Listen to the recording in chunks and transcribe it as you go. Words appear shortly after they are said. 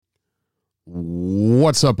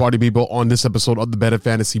What's up, party people? On this episode of the Better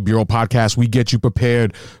Fantasy Bureau podcast, we get you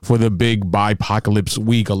prepared for the big bye-apocalypse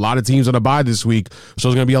week. A lot of teams on a bye this week, so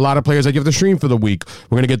there's going to be a lot of players that you have to stream for the week.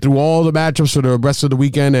 We're going to get through all the matchups for the rest of the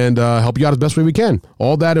weekend and help you out as best way we can.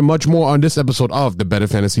 All that and much more on this episode of the Better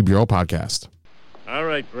Fantasy Bureau podcast. All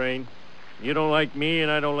right, Brain. You don't like me and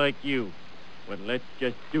I don't like you. But let's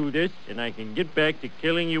just do this and I can get back to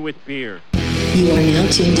killing you with beer. You are now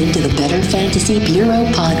tuned into the Better Fantasy Bureau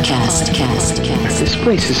podcast. This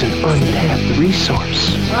place is an untapped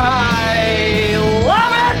resource. I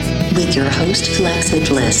love it! With your host, Flaccid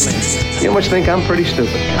Bliss. You must think I'm pretty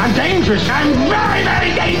stupid. I'm dangerous. I'm very,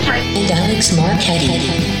 very dangerous. And Alex Marchetti.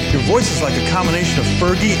 Your voice is like a combination of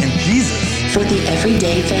Fergie and Jesus. For the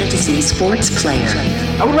everyday fantasy sports player.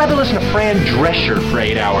 I would rather listen to Fran Drescher for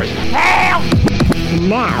 8 hours. Help!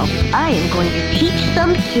 Now, I am going to teach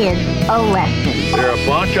some kids a lesson. They're a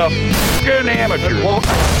bunch of f***ing amateurs.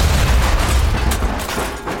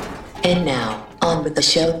 And now, on with the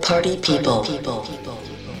show, Party People.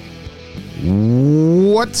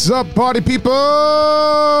 What's up, party people?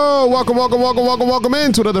 Welcome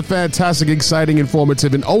into another fantastic, exciting,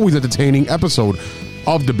 informative, and always entertaining episode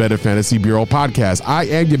of the Better Fantasy Bureau podcast. I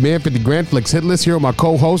am your man for the Grand Flex hit list here with my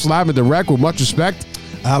co-host, live and direct, with much respect,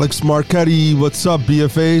 Alex Marchetti. What's up,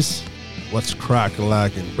 BFAs? What's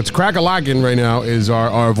crack-a-lackin'? What's crack-a-lackin' right now is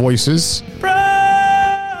our voices.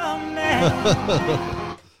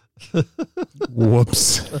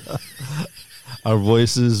 Whoops. Our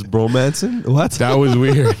voices bromancing? What? That was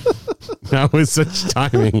weird. That was such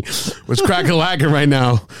timing. What's crack-a-lackin' right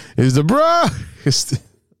now is the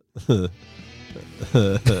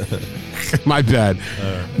My bad.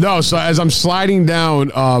 No, so as I'm sliding down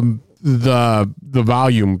the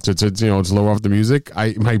volume to lower off the music,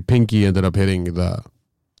 my pinky ended up hitting the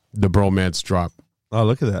bromance drop. Oh,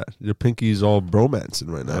 look at that. Your pinky's all bromancing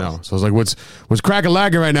right now. I know. So I was like, what's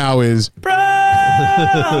crack-a-lackin' right now is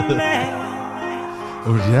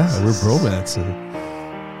Oh yeah, we're bromancing.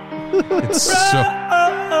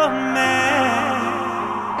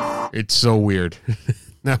 It's so weird.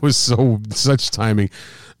 That was such timing.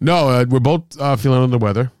 No, we're both feeling under the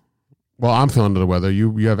weather. Well, I'm feeling under the weather. You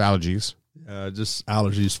have allergies. Just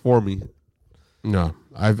allergies for me. No,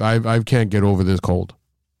 I can't get over this cold.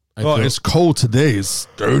 It's cold today. It's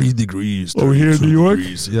 30 degrees. Oh, here in New York?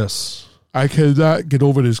 Yes. I cannot get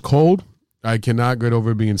over this cold. I cannot get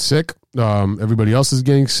over being sick. Everybody else is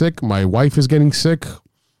getting sick. My wife is getting sick.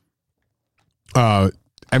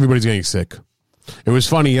 Everybody's getting sick. It was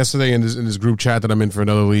funny yesterday in this group chat that I'm in for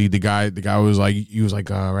another league. The guy was like,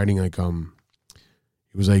 writing he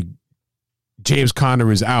was like, James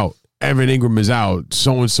Conner is out, Evan Ingram is out,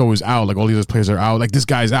 so and so is out, like all these other players are out, like this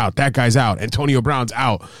guy's out, that guy's out, Antonio Brown's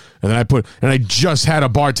out, and then I just had a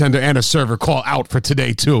bartender and a server call out for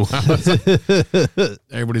today too.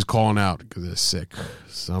 Everybody's calling out because they're sick.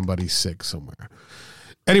 Somebody's sick somewhere.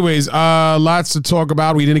 Anyways, lots to talk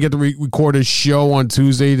about. We didn't get to record a show on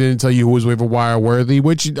Tuesday. Didn't tell you who was waiver wire worthy,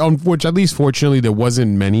 which at least fortunately there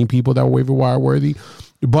wasn't many people that were waiver wire worthy.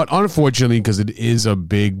 But unfortunately, because it is a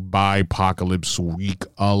big bye-apocalypse week,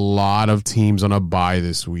 a lot of teams on a bye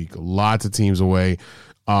this week. Lots of teams away.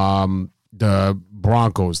 The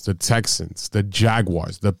Broncos, the Texans, the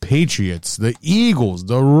Jaguars, the Patriots, the Eagles,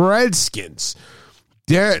 the Redskins.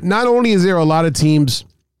 Not only is there a lot of teams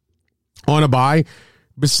on a bye,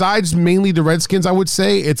 besides mainly the Redskins, I would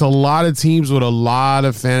say it's a lot of teams with a lot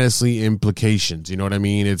of fantasy implications. You know what I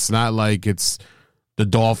mean? It's not like it's the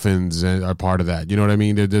Dolphins are part of that. You know what I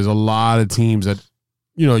mean? There's a lot of teams that,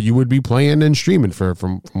 you would be playing and streaming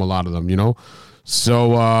from a lot of them,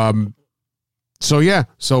 So, yeah.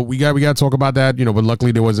 So we got to talk about that, but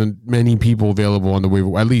luckily there wasn't many people available on the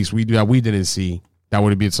waiver. At least we didn't see. That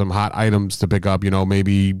would have been some hot items to pick up,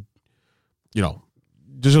 maybe,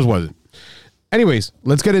 just wasn't. Anyways,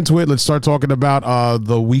 let's get into it. Let's start talking about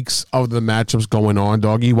the weeks of the matchups going on.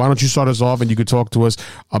 Doggy, why don't you start us off and you could talk to us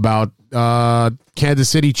about Kansas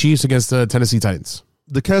City Chiefs against the Tennessee Titans.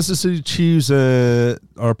 The Kansas City Chiefs are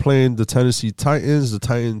playing the Tennessee Titans. The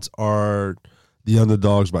Titans are the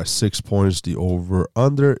underdogs by 6 points. The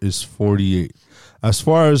over-under is 48. As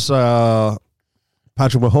far as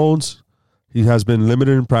Patrick Mahomes, he has been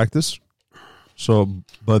limited in practice,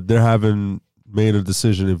 but they haven't made a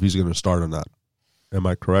decision if he's going to start or not. Am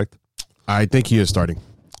I correct? I think he is starting.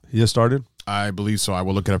 He has started? I believe so. I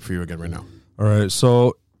will look it up for you again right now. All right.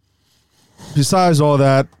 So, besides all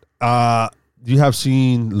that, you have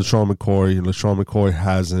seen LaShawn McCoy, and LaShawn McCoy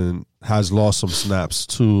has lost some snaps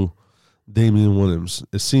to Damian Williams.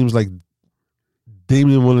 It seems like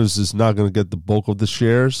Damian Williams is not going to get the bulk of the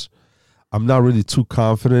shares. I'm not really too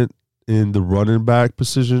confident in the running back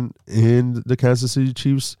position in the Kansas City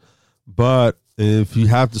Chiefs. But if you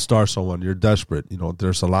have to start someone, you're desperate.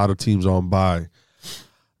 There's a lot of teams on bye.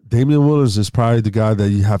 Damian Williams is probably the guy that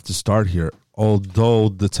you have to start here, although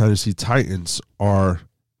the Tennessee Titans are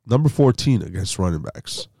number 14 against running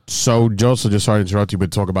backs. So, Joseph, just sorry to interrupt you,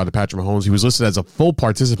 but talk about the Patrick Mahomes. He was listed as a full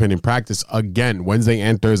participant in practice again, Wednesday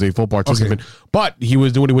and Thursday, full participant. Okay. But he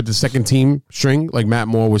was doing it with the second team string. Like Matt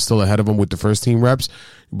Moore was still ahead of him with the first team reps.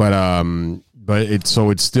 But it's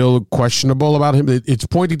still questionable about him. It's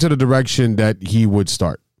pointing to the direction that he would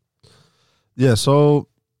start. Yeah, so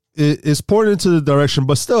it's pointing to the direction,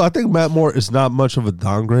 but still, I think Matt Moore is not much of a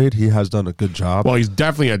downgrade. He has done a good job. Well, he's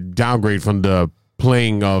definitely a downgrade from the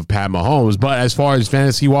playing of Pat Mahomes, but as far as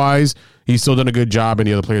fantasy-wise, he's still done a good job, and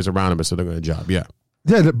the other players around him are still doing a good job, yeah.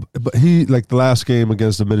 Yeah, but he, like the last game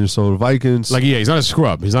against the Minnesota Vikings. He's not a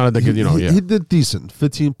scrub. He's not He did decent,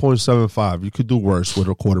 15.75. You could do worse with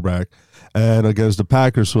a quarterback. And against the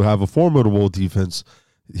Packers, who have a formidable defense,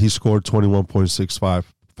 he scored 21.65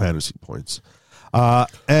 fantasy points. I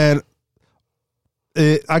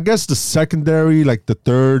guess the secondary, like the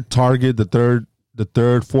third target, the third,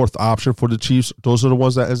 fourth option for the Chiefs, those are the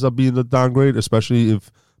ones that ends up being the downgrade, especially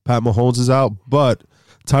if Pat Mahomes is out. But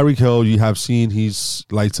Tyreek Hill, you have seen he's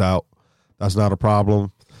lights out. That's not a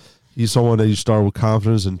problem. He's someone that you start with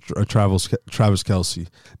confidence, and Travis Kelce.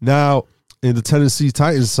 Now, in the Tennessee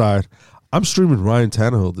Titans side, I'm streaming Ryan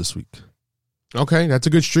Tannehill this week. Okay, that's a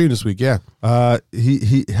good stream this week, yeah.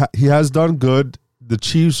 He has done good. The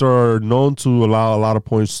Chiefs are known to allow a lot of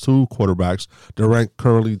points to quarterbacks. They're ranked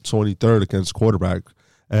currently 23rd against quarterback.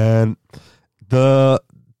 And the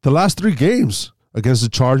last 3 games against the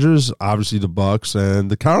Chargers, obviously the Bucs, and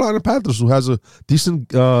the Carolina Panthers, who has a decent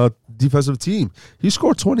defensive team, he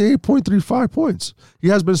scored 28.35 points. He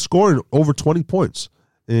has been scoring over 20 points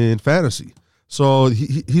in fantasy. So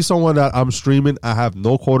he's someone that I'm streaming. I have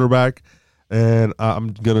no quarterback, and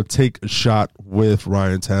I'm going to take a shot with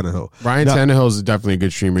Ryan Tannehill. Tannehill is definitely a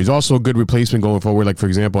good streamer. He's also a good replacement going forward. Like, for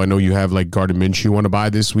example, I know you have Gardner Minshew on the bye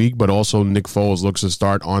this week, but also Nick Foles looks to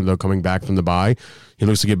start on the coming back from the bye. He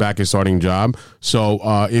looks to get back his starting job. So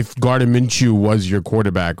if Gardner Minshew was your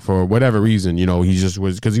quarterback for whatever reason, he just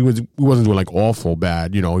was, because he wasn't doing awful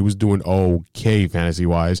bad. He was doing okay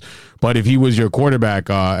fantasy-wise. But if he was your quarterback,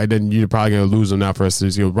 and then you're probably going to lose him now for us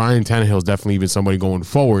to see. Ryan Tannehill is definitely even somebody going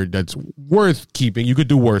forward that's worth keeping. You could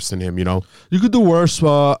do worse than him, You could do worse.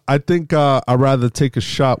 I think I'd rather take a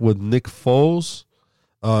shot with Nick Foles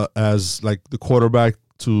as the quarterback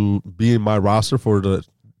to be in my roster for the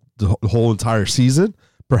whole entire season,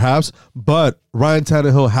 perhaps. But Ryan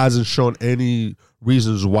Tannehill hasn't shown any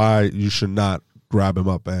reasons why you should not grab him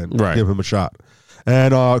up and give him a shot.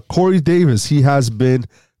 And Corey Davis, he has been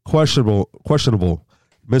questionable.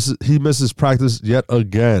 He misses practice yet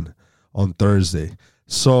again on Thursday.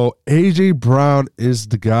 So A.J. Brown is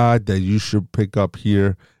the guy that you should pick up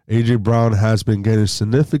here. A.J. Brown has been getting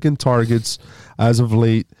significant targets as of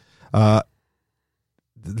late.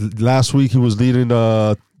 Last week he was leading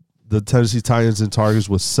the Tennessee Titans in targets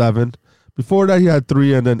with 7. Before that, he had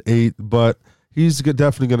 3 and then 8, but he's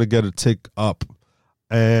definitely going to get a tick up.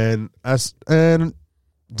 And the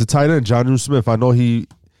tight end, Jonnu Smith, I know he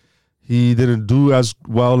didn't do as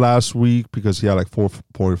well last week because he had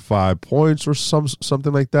 4.5 points or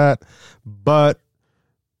something like that. But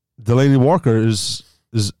Delaney Walker is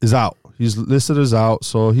out. He's listed as out,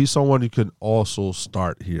 so he's someone you can also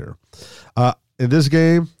start here. In this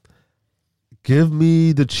game, give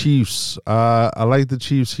me the Chiefs. I like the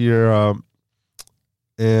Chiefs here,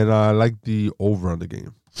 and I like the over on the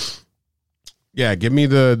game. Yeah, give me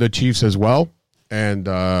the Chiefs as well, and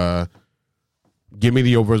give me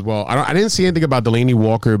the over as well. I didn't see anything about Delaney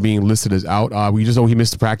Walker being listed as out. We just know he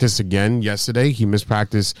missed practice again yesterday. He missed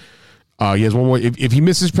practice. He has one more. If he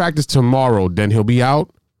misses practice tomorrow, then he'll be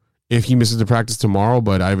out. If he misses the practice tomorrow,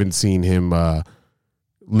 but I haven't seen him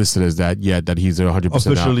listed as that yet, that he's 100%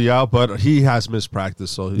 officially out, but he has missed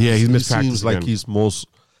practice. So he's missed practice. Seems like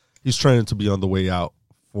he's training to be on the way out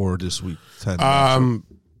for this week.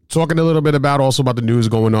 Talking a little bit about the news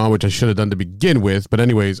going on, which I should have done to begin with, but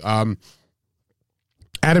anyways, Adam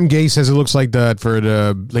Gase says it looks like that for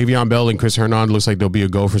the Le'Veon Bell and Chris Herndon, looks like they'll be a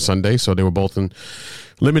go for Sunday, so they were both in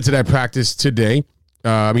limited at practice today.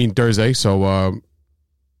 Thursday. So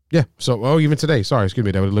yeah. So even today. Sorry, excuse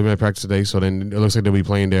me. They were limited at practice today, so then it looks like they'll be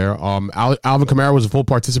playing there. Alvin Kamara was a full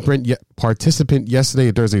participant yesterday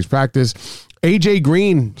at Thursday's practice. AJ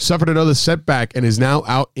Green suffered another setback and is now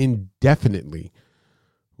out indefinitely.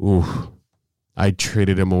 Ooh. I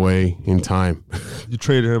traded him away in time. You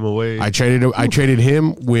traded him away. I traded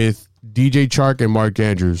him with DJ Chark and Mark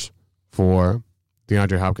Andrews for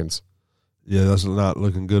DeAndre Hopkins. Yeah, that's not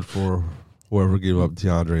looking good for whoever gave up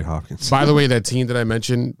DeAndre Hopkins. By the way, that team that I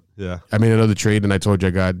mentioned, Yeah. I made another trade, and I told you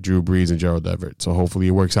I got Drew Brees and Gerald Everett. So hopefully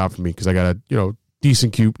it works out for me because I got a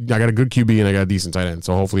decent I got a good QB and I got a decent tight end.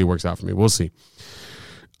 So hopefully it works out for me. We'll see.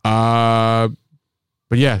 But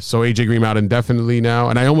yeah, so AJ Green out indefinitely now,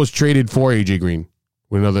 and I almost traded for AJ Green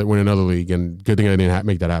with another league, and good thing I didn't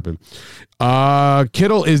make that happen.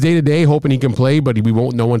 Kittle is day to day, hoping he can play, but we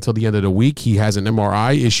won't know until the end of the week. He has an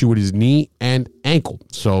MRI issue with his knee and ankle,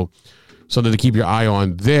 so something to keep your eye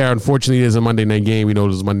on there. Unfortunately, it is a Monday night game. We know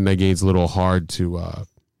those Monday night games a little hard to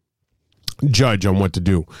judge on what to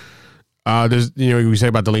do. There's, we say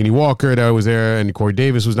about Delaney Walker that was there, and Corey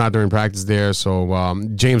Davis was not during practice there. So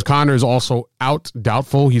James Conner is also out,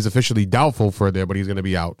 doubtful. He's officially doubtful for there, but he's going to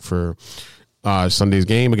be out for Sunday's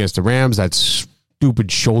game against the Rams. That stupid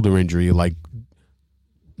shoulder injury, like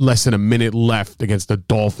less than a minute left against the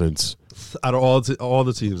Dolphins. Out of all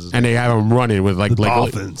the teams, and they have him running with like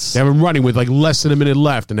Dolphins. They have him running with like less than a minute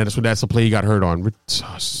left, and that's the play he got hurt on.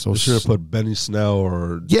 So they should have put Benny Snell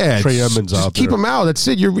or Trey Trey Edmonds out. Keep there. him out. That's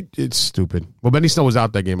it. It's stupid. Well, Benny Snell was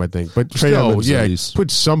out that game, I think, but Trey still, Edmonds, at least.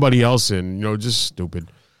 put somebody else in. Just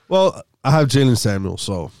stupid. Well, I have Jalen Samuel,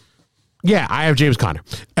 so yeah, I have James Conner.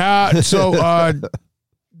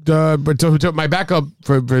 But my backup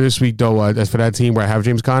for this week, though, as for that team where I have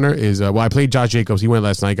James Conner is, I played Josh Jacobs. He went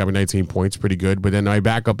last night, got me 19 points, pretty good. But then my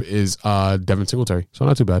backup is Devin Singletary, so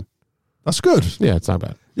not too bad. That's good. Yeah, it's not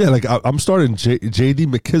bad. Yeah, like I'm starting J.D.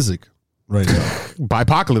 McKissick right now.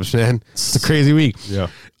 Bipocalypse, man. It's a crazy week. Yeah.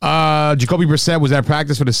 Jacoby Brissett was at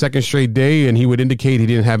practice for the second straight day, and he would indicate he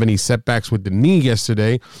didn't have any setbacks with the knee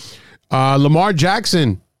yesterday. Lamar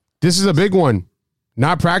Jackson, this is a big one.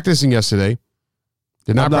 Not practicing yesterday.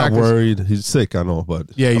 I'm not worried. He's sick, I know, but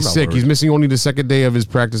yeah, he's sick. Worried. He's missing only the second day of his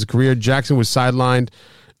practice career. Jackson was sidelined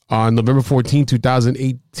on November 14,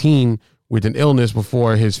 2018 with an illness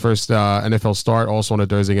before his first NFL start, also on a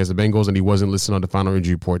Thursday against the Bengals, and he wasn't listed on the final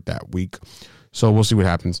injury report that week. So we'll see what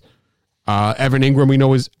happens. Evan Ingram, we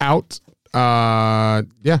know, is out.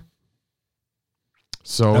 Yeah.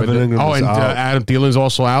 So Evan Ingram out. Adam Thielen's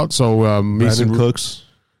also out. So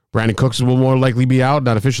Brandon Cooks will more likely be out.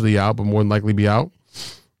 Not officially out, but more than likely be out.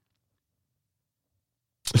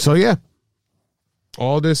 So, yeah,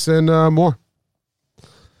 all this and more.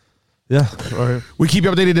 Yeah. All right. We keep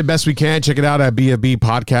you updated the best we can. Check it out at BFB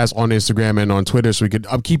Podcast on Instagram and on Twitter so we could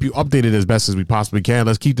keep you updated as best as we possibly can.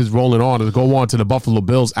 Let's keep this rolling on. Let's go on to the Buffalo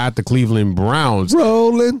Bills at the Cleveland Browns.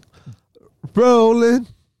 Rolling.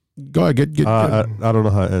 Go ahead. Get I don't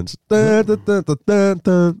know how it ends.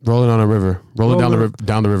 Rolling on a river. Rolling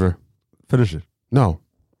down the river. Finish it. No.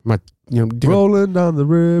 Rolling down the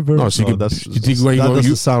river. No, so that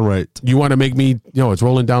doesn't sound right. You want to make me? It's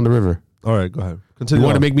rolling down the river. All right, go ahead. Continue. You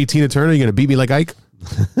want to make me Tina Turner? You gonna beat me like Ike?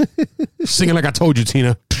 Singing like I told you,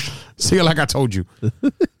 Tina. Singing like I told you.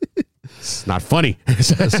 It's not funny.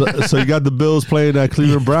 so you got the Bills playing at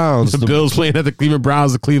Cleveland Browns. The Bills playing at the Cleveland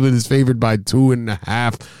Browns. The Cleveland is favored by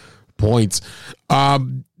 2.5 points.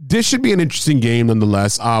 This should be an interesting game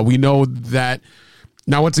nonetheless. We know that.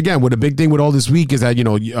 Now, once again, what a big thing with all this week is that,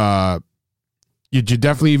 you're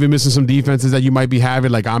definitely even missing some defenses that you might be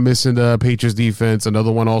having. Like, I'm missing the Patriots defense.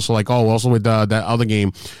 Another one also, also with that other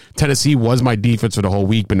game, Tennessee was my defense for the whole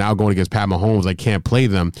week, but now going against Pat Mahomes, I can't play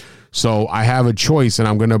them. So I have a choice, and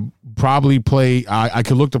I'm going to probably play I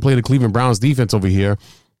could look to play the Cleveland Browns defense over here.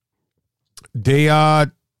 They allowed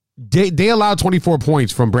 24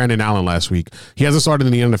 points from Brandon Allen last week. He hasn't started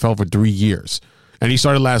in the NFL for 3 years. And he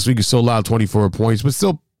started last week and still allowed 24 points, but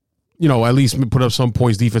still, at least put up some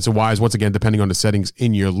points defensive-wise, once again, depending on the settings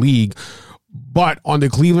in your league. But on the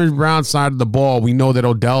Cleveland Browns side of the ball, we know that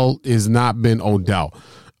Odell has not been Odell.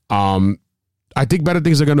 I think better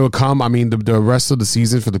things are going to come. I mean, the rest of the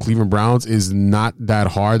season for the Cleveland Browns is not that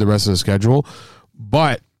hard, the rest of the schedule.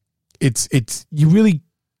 But you really,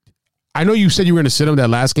 I know you said you were going to sit him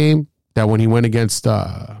that last game, that when he went against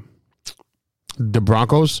the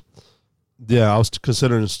Broncos. Yeah, I was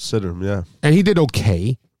considering him, yeah. And he did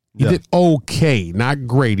okay. He did okay. Not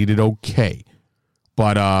great. He did okay.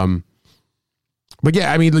 But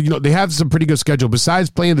yeah, I mean, they have some pretty good schedule. Besides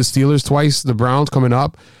playing the Steelers twice, the Browns coming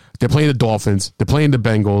up, they're playing the Dolphins, they're playing the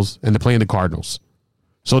Bengals, and they're playing the Cardinals.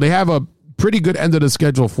 So they have a pretty good end of the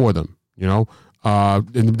schedule for them, and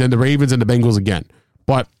then the Ravens and the Bengals again.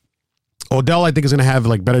 But Odell, I think, is going to have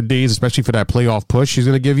better days, especially for that playoff push he's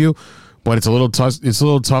going to give you. But it's a little tough. It's a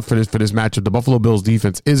little tough for this matchup. The Buffalo Bills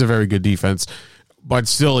defense is a very good defense, but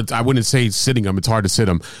still, I wouldn't say sitting them. It's hard to sit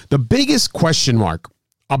them. The biggest question mark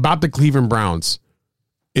about the Cleveland Browns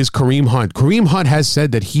is Kareem Hunt. Kareem Hunt has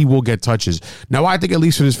said that he will get touches. Now, I think at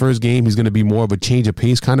least for this first game, he's going to be more of a change of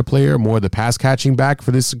pace kind of player, more of the pass catching back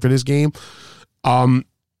for this game.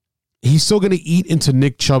 He's still going to eat into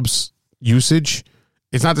Nick Chubb's usage.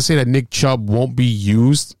 It's not to say that Nick Chubb won't be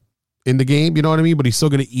used in the game, you know what I mean? But he's still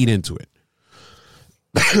going to eat into it.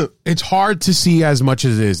 It's hard to see as much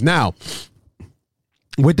as it is. Now,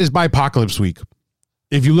 with this Bipocalypse week,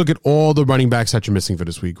 if you look at all the running backs that you're missing for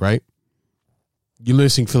this week, right? You're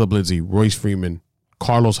missing Phillip Lindsay, Royce Freeman,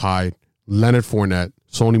 Carlos Hyde, Leonard Fournette,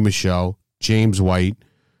 Sony Michel, James White,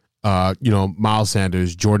 Miles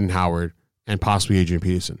Sanders, Jordan Howard, and possibly Adrian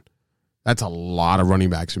Peterson. That's a lot of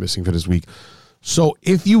running backs you're missing for this week. So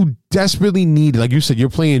if you desperately need, like you said, you're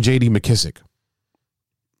playing J.D. McKissic,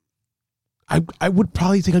 I would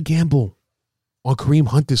probably take a gamble on Kareem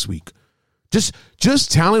Hunt this week.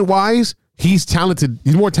 Just talent-wise, he's talented.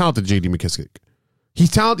 He's more talented than J.D. McKissic.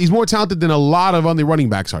 He's more talented than a lot of other running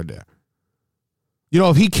backs are there.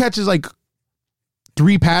 If he catches like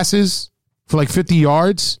 3 passes for like 50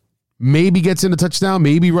 yards, maybe gets in a touchdown,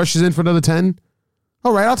 maybe rushes in for another 10.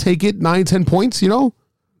 All right, I'll take it. 9, 10 points,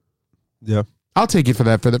 Yeah. I'll take it for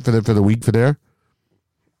that for the week for there.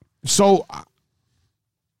 So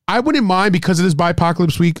I wouldn't mind because of this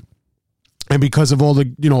Bipocalypse week and because of all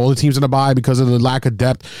the all the teams in the bye, because of the lack of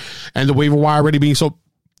depth and the waiver wire already being so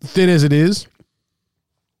thin as it is.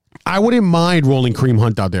 I wouldn't mind rolling Kareem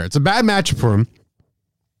Hunt out there. It's a bad matchup for him.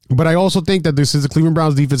 But I also think that this is the Cleveland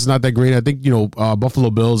Browns defense is not that great. I think, Buffalo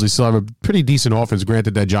Bills, they still have a pretty decent offense.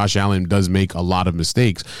 Granted that Josh Allen does make a lot of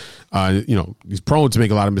mistakes. He's prone to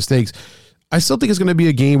make a lot of mistakes. I still think it's going to be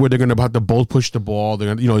a game where they're going to have to both push the ball.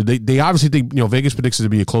 They're going to, they obviously think, Vegas predicts it to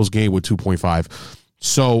be a close game with 2.5.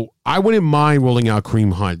 So I wouldn't mind rolling out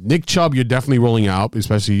Kareem Hunt. Nick Chubb, you're definitely rolling out,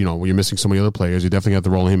 especially, when you're missing some of the other players. You definitely have to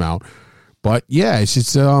roll him out. But yeah, it's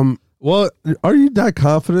just well, are you that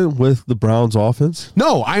confident with the Browns offense?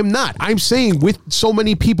 No, I'm not. I'm saying with so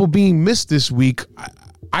many people being missed this week,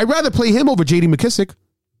 I'd rather play him over J.D. McKissic.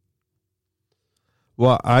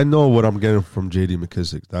 Well, I know what I'm getting from J.D.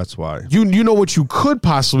 McKissic. That's why. You know what you could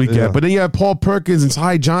possibly get, but then you have Paul Perkins and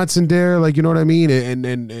Ty Johnson there, like, you know what I mean?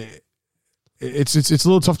 And it's a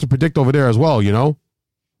little tough to predict over there as well, Yeah.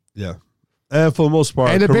 And for the most part,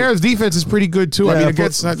 and the Bears' defense is pretty good too. Yeah, I mean,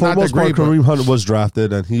 against for not the most that great. part, Kareem Hunt was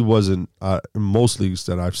drafted, and he wasn't in most leagues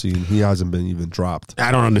that I've seen. He hasn't been even dropped.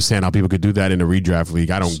 I don't understand how people could do that in a redraft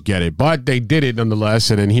league. I don't get it, but they did it nonetheless.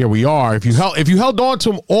 And then here we are. If you held on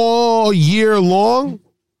to him all year long,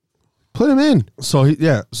 put him in. So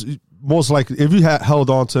most likely, if you had held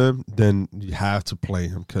on to him, then you have to play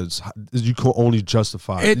him because you can only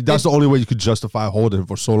justify. That's the only way you could justify holding him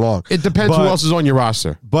for so long. It depends who else is on your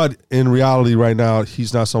roster. But in reality, right now,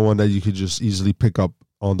 he's not someone that you could just easily pick up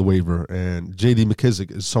on the waiver. And J.D. McKissic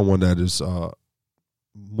is someone that is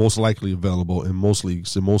most likely available in most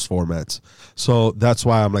leagues, in most formats. So that's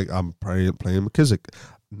why I'm playing McKissic.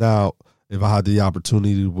 Now, if I had the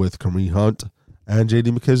opportunity with Kareem Hunt and J.D.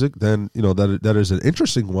 McKissic, then that is an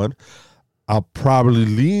interesting one. I'll probably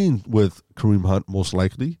lean with Kareem Hunt most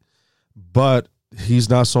likely, but he's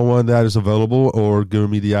not someone that is available or giving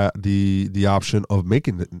me the option of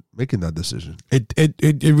making that decision.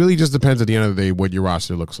 It really just depends at the end of the day what your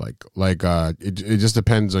roster looks like. Like it just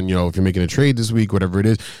depends on if you're making a trade this week, whatever it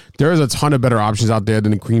is. There is a ton of better options out there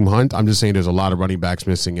than Kareem Hunt. I'm just saying there's a lot of running backs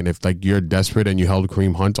missing, and if you're desperate and you held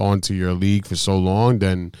Kareem Hunt onto your league for so long,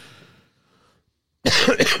 then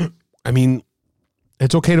I mean,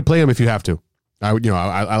 it's okay to play him if you have to. I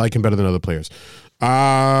like him better than other players.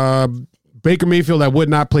 Baker Mayfield, I would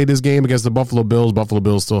not play this game against the Buffalo Bills. Buffalo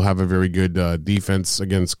Bills still have a very good defense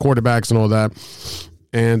against quarterbacks and all that.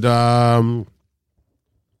 And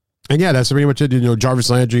yeah, that's pretty much it.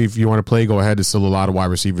 Jarvis Landry, if you want to play, go ahead. There's still a lot of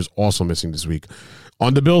wide receivers also missing this week.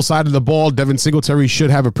 On the Bills side of the ball, Devin Singletary should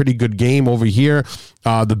have a pretty good game over here.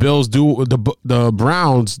 The Browns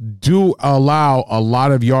do allow a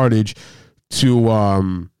lot of yardage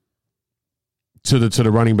to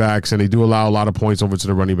the running backs, and they do allow a lot of points over to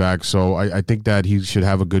the running backs. So I think that he should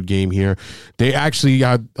have a good game here. They actually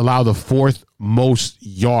allow the 4th most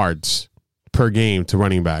yards per game to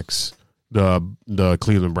running backs, the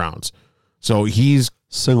Cleveland Browns. So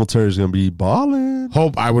Singletary's going to be balling.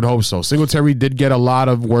 I would hope so. Singletary did get a lot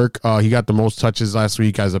of work. He got the most touches last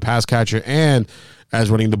week as a pass catcher and as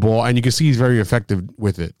running the ball, and you can see he's very effective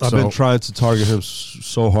with it. I've been trying to target him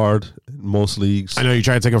so hard in most leagues. I know you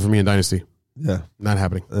tried to take him from me in Dynasty. Yeah, not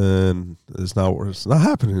happening. And it's not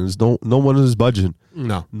happening. There's no one is budging.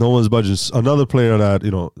 No one's budging. Another player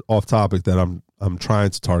that off topic that I'm trying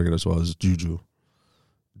to target as well is Juju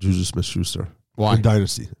Smith-Schuster. Why in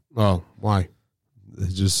Dynasty? Oh, why?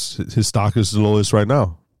 His stock is the lowest right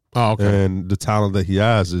now. Oh, okay. And the talent that he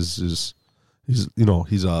has is he's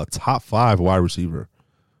a top 5 wide receiver.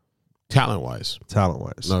 Talent-wise.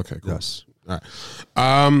 Okay, cool. Yes. All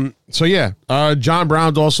right. So yeah, John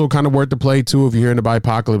Brown's also kind of worth the play too. If you're hearing about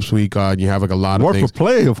Apocalypse Week, you have like a lot of Worth things. for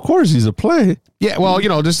play, of course, he's a play. Yeah, well,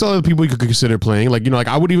 there's still other people you could consider playing. Like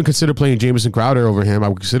I would even consider playing Jamison Crowder over him. I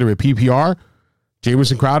would consider it PPR.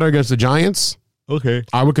 Jamison Crowder against the Giants. Okay,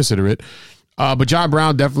 I would consider it. But John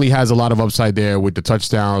Brown definitely has a lot of upside there with the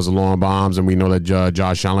touchdowns, the long bombs, and we know that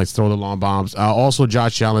Josh Allen likes to throw the long bombs. Also,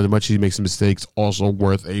 Josh Allen, as much as he makes some mistakes, also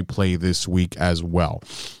worth a play this week as well.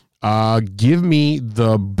 Give me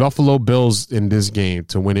the Buffalo Bills in this game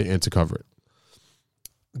to win it and to cover it.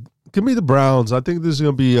 Give me the Browns. I think this is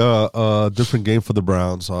going to be a different game for the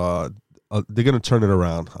Browns. They're going to turn it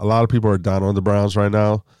around. A lot of people are down on the Browns right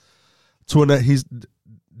now.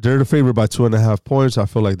 They're the favorite by 2.5 points. I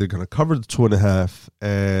feel like they're going to cover the 2.5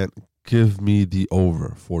 and give me the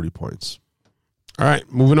over 40 points. All right,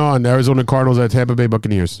 moving on. Arizona Cardinals at Tampa Bay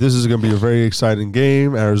Buccaneers. This is going to be a very exciting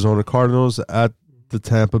game. Arizona Cardinals at the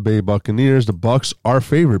Tampa Bay Buccaneers. The Bucs are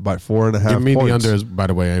favored by 4.5 points. Give me the under, by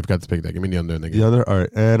the way. I forgot to pick that. Give me the under in the game. The under? All right.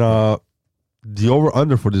 And the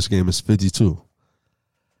over-under for this game is 52.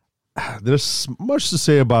 There's much to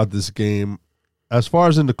say about this game. As far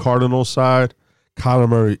as in the Cardinals side, Kyler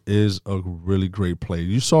Murray is a really great player.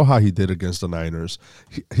 You saw how he did against the Niners.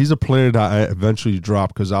 He's a player that I eventually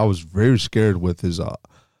dropped because I was very scared with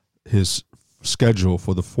his schedule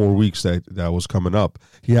for the 4 weeks that was coming up.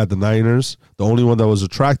 He had the Niners. The only one that was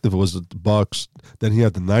attractive was the Bucs. Then he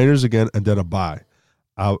had the Niners again, and then a bye.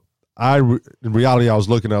 In reality, I was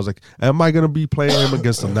looking. I was like, "Am I going to be playing him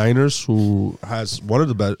against the Niners, who has one of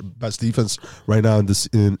the best defense right now in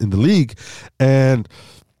the league?" And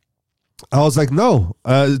I was like, no.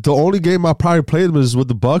 The only game I probably played was with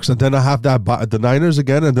the Bucs, and then I have the Niners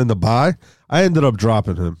again, and then the bye. I ended up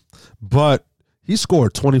dropping him, but he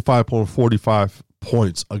scored 25.45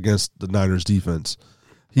 points against the Niners defense.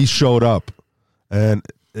 He showed up, and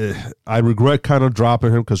I regret kind of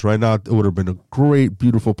dropping him because right now it would have been a great,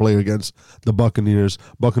 beautiful play against the Buccaneers.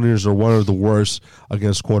 Buccaneers are one of the worst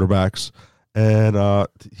against quarterbacks, and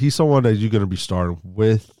he's someone that you're going to be starting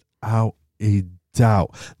without a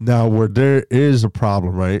doubt. Now, where there is a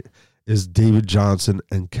problem, right, is David Johnson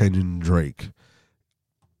and Kenyon Drake.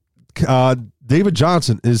 David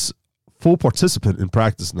Johnson is full participant in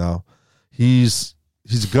practice now. He's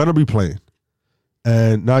going to be playing.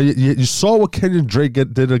 And now you saw what Kenyon Drake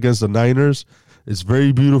did against the Niners. It's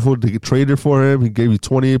very beautiful. They traded for him. He gave you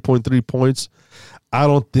 28.3 points. I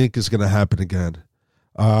don't think it's going to happen again.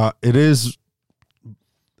 It is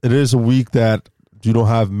a week that you don't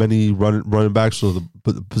have many running backs, so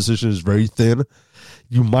the position is very thin.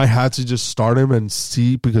 You might have to just start him and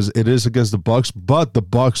see because it is against the Bucs, but the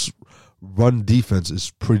Bucs run defense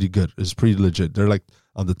is pretty good. It's pretty legit. They're like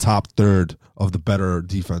on the top third of the better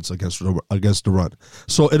defense against the run.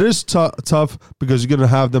 So it is tough because you're going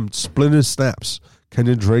to have them splitting snaps,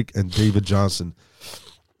 Kenyon Drake and David Johnson.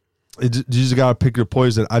 You just got to pick your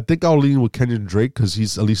poison. I think I'll lean with Kenyon Drake because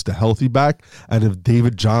he's at least a healthy back. And if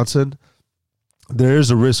David Johnson, there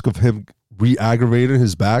is a risk of him re-aggravating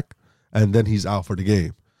his back, and then he's out for the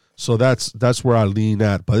game. So that's where I lean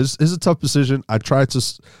at. But it's a tough decision. I try to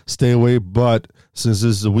stay away, but since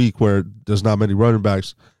this is a week where there's not many running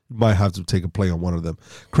backs, you might have to take a play on one of them.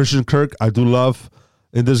 Christian Kirk, I do love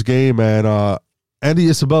in this game, and Andy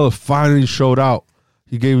Isabella finally showed out.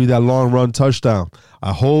 He gave me that long run touchdown.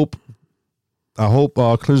 I hope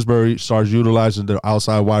Clinsbury starts utilizing their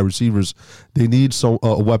outside wide receivers. They need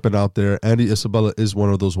a weapon out there. Andy Isabella is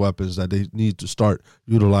one of those weapons that they need to start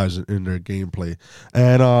utilizing in their gameplay.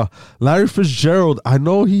 And Larry Fitzgerald, I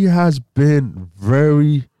know he has been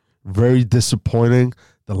very, very disappointing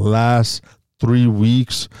the last 3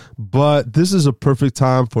 weeks, but this is a perfect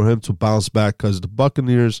time for him to bounce back because the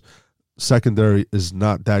Buccaneers secondary is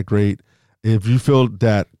not that great. If you feel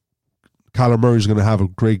that Kyler Murray is going to have a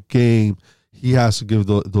great game, he has to give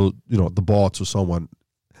the ball to someone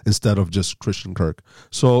instead of just Christian Kirk.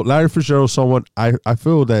 So Larry Fitzgerald, someone I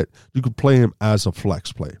feel that you could play him as a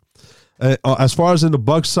flex play. As far as in the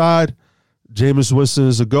Bucs side, Jameis Winston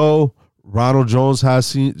is a go. Ronald Jones has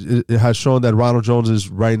shown that Ronald Jones is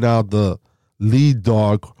right now the lead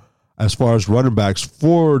dog as far as running backs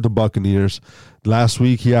for the Buccaneers. Last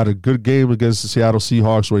week he had a good game against the Seattle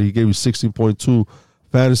Seahawks where he gave you 16.2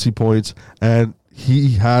 fantasy points, and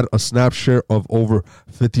he had a snap share of over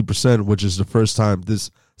 50%, which is the first time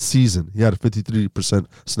this season. He had a 53%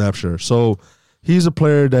 snap share. So he's a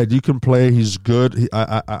player that you can play. He's good.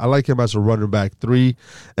 I like him as a running back 3.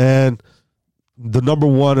 And the number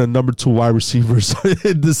 1 and number 2 wide receivers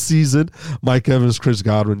in this season. Mike Evans, Chris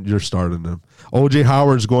Godwin, you're starting them. O.J.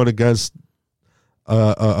 Howard's going against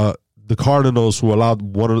the Cardinals, who allowed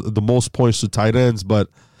one of the most points to tight ends, but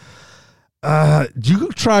you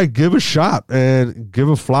could try give a shot and give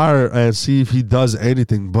a flyer and see if he does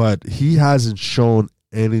anything, but he hasn't shown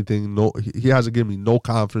anything. He hasn't given me no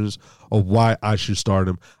confidence of why I should start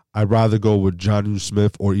him. I'd rather go with Jonnu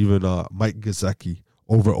Smith or even Mike Gesicki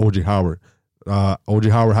over O.J. Howard. O.J.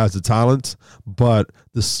 Howard has the talent, but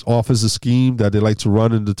this offensive scheme that they like to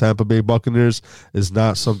run in the Tampa Bay Buccaneers is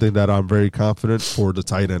not something that I'm very confident for the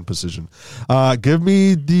tight end position. Give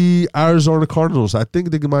me the Arizona Cardinals. I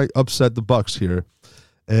think they might upset the Bucs here,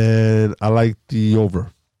 and I like the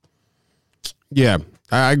over. Yeah,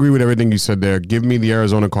 I agree with everything you said there. Give me the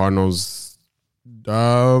Arizona Cardinals.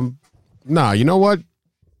 Nah, you know what?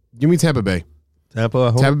 Give me Tampa Bay.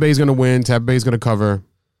 Tampa Bay's going to win. Tampa Bay's going to cover.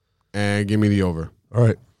 And give me the over.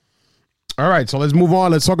 All right, so let's move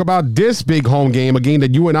on. Let's talk about this big home game, a game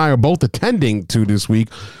that you and I are both attending to this week.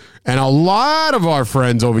 And a lot of our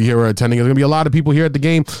friends over here are attending. There's going to be a lot of people here at the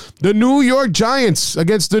game. The New York Giants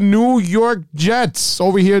against the New York Jets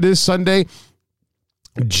over here this Sunday.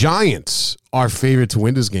 Giants are favored to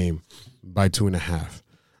win this game by 2.5.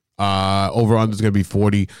 Over under is going to be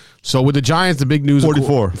 40. So with the Giants, the big news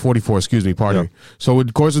 44. Excuse me, pardon me. So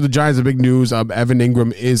of course with the Giants, the big news: Evan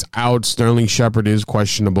Ingram is out. Sterling Shepard is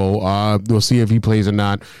questionable. We'll see if he plays or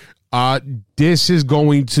not. This is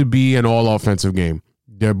going to be an all offensive game.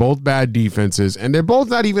 They're both bad defenses, and they're both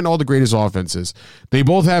not even all the greatest offenses. They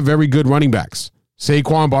both have very good running backs: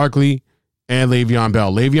 Saquon Barkley and Le'Veon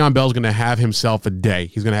Bell. Le'Veon Bell's going to have himself a day.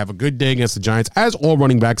 He's going to have a good day against the Giants, as all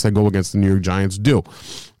running backs that go against the New York Giants do.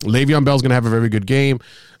 Le'Veon Bell's going to have a very good game.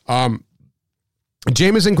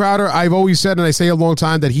 Jamison Crowder, I've always said, and I say a long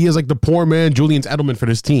time, that he is like the poor man Julian Edelman for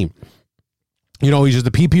this team. You know, he's just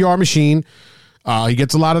a PPR machine. He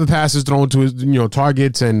gets a lot of the passes thrown to his,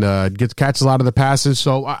 targets and catches a lot of the passes.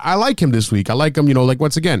 So I like him this week. I like him,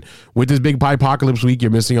 once again, with this big apocalypse week, you're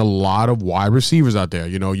missing a lot of wide receivers out there.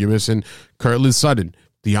 You're missing Cortland Sutton,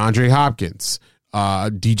 DeAndre Hopkins,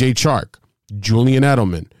 DJ Chark, Julian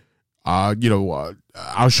Edelman,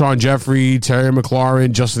 Alshon Jeffrey, Terry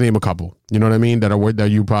McLaurin, just to name a couple. You know what I mean? That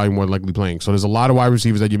you probably more likely playing. So there's a lot of wide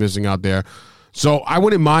receivers that you're missing out there. So I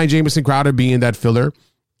wouldn't mind Jamison Crowder being that filler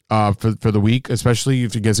for the week, especially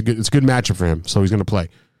if he gets it's a good matchup for him. So he's going to play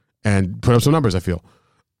and put up some numbers, I feel.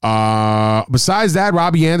 Besides that,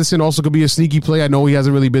 Robbie Anderson also could be a sneaky play. I know he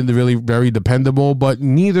hasn't really been very dependable, but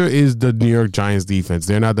neither is the New York Giants defense.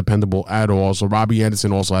 They're not dependable at all. So Robbie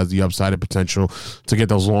Anderson also has the upside and potential to get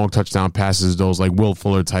those long touchdown passes, those like Will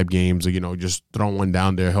Fuller type games, or, just throw one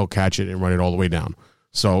down there, he'll catch it and run it all the way down.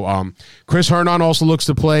 So Chris Herndon also looks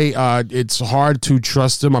to play. It's hard to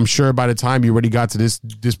trust him. I'm sure by the time you already got to this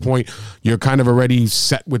point, you're kind of already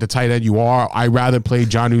set with the tight end you are. I'd rather play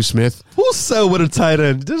Jonnu Smith. Who's set with a tight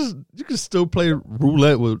end? You can still play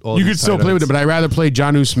roulette with all. You can still play with it, but I'd rather play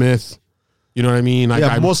Jonnu Smith. You know what I mean?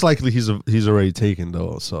 Most likely he's already taken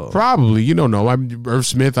though. So probably, no. I'm Irv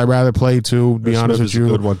Smith. I'd rather play too. Be honest with you, a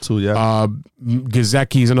good one too. Yeah.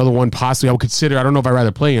 Gesicki is another one. Possibly, I would consider. I don't know if I'd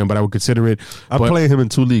rather play him, but I would consider it. I'm playing him in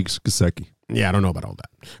 2 leagues. Gesicki. Yeah, I don't know about all that,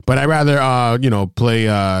 but I'd rather play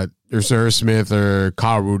Irv Smith or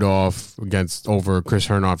Kyle Rudolph over Chris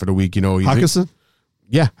Herndon for the week. Hockenson.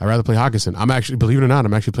 Yeah, I'd rather play Hockenson. I'm actually, believe it or not,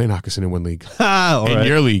 playing Hockenson in one league. In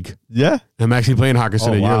your league. Yeah. I'm actually playing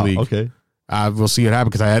Hockenson in your league. Okay. We'll see what happens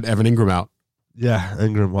because I had Evan Ingram out. Yeah,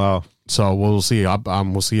 Ingram. Wow. So we'll see.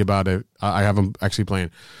 We'll see about it. I have him actually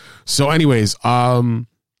playing. So, anyways, so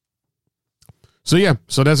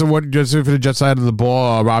that's just for the Jet side of the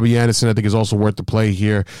ball. Robbie Anderson, I think, is also worth the play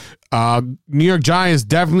here. New York Giants,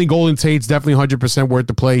 definitely Golden Tate's definitely 100% worth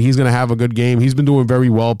the play. He's going to have a good game. He's been doing very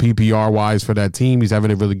well PPR-wise for that team. He's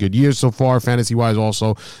having a really good year so far, fantasy-wise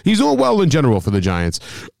also. He's doing well in general for the Giants.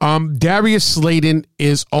 Darius Slayton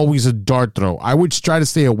is always a dart throw. I would try to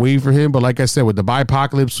stay away from him, but like I said, with the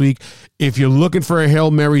apocalypse week, if you're looking for a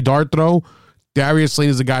Hail Mary dart throw, Darius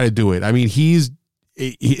Slayton is the guy to do it. I mean,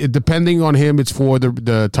 depending on him, it's for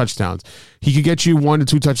the touchdowns. He could get you 1 to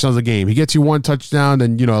 2 touchdowns a game. He gets you 1 touchdown,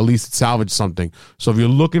 then at least salvage something. So if you're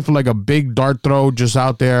looking for like a big dart throw just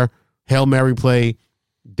out there, Hail Mary play,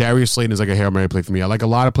 Darius Slayton is like a Hail Mary play for me. I like a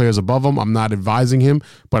lot of players above him. I'm not advising him,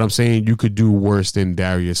 but I'm saying you could do worse than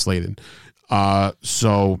Darius Slayton.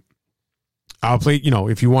 So I'll play,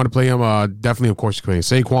 if you want to play him, definitely, of course, you can play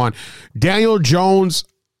Saquon. Daniel Jones,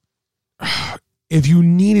 if you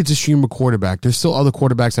needed to stream a quarterback, there's still other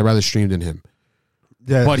quarterbacks I'd rather stream than him.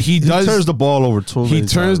 Yeah, but he turns the ball over too many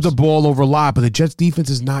times. He turns the ball over a lot, but the Jets defense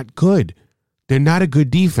is not good. they're not a good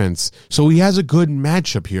defense. So he has a good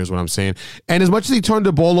matchup here is what I'm saying. And as much as he turned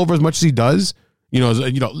the ball over, as much as he does, there's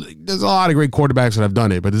a lot of great quarterbacks that have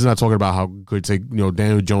done it, but this is not talking about how good, say,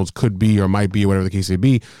 Daniel Jones could be or might be, or whatever the case may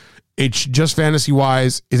be. It's just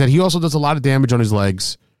fantasy-wise is that he also does a lot of damage on his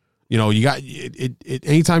legs. You got it.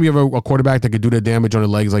 Anytime you have a quarterback that could do that damage on his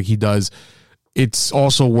legs like he does, it's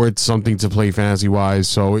also worth something to play fantasy-wise.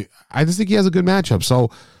 So I just think he has a good matchup. So,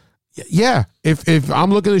 yeah, if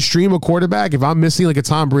I'm looking to stream a quarterback, if I'm missing like a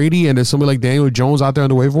Tom Brady and there's somebody like Daniel Jones out there on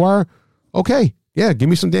the waiver wire, okay, yeah, give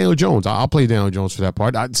me some Daniel Jones. I'll play Daniel Jones for that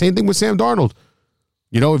part. Same thing with Sam Darnold.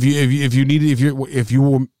 If you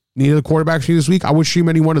needed a quarterback stream this week, I would stream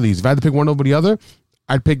any one of these. If I had to pick one over the other,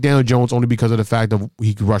 I'd pick Daniel Jones only because of the fact that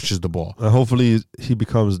he rushes the ball. Hopefully he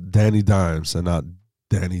becomes Danny Dimes and not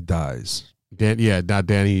Danny Dies. Not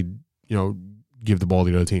Danny, give the ball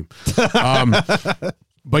to the other team.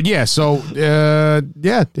 But yeah, so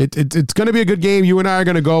it's going to be a good game. You and I are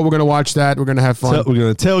going to go. We're going to watch that. We're going to have fun. We're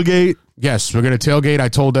going to tailgate. Yes, we're going to tailgate.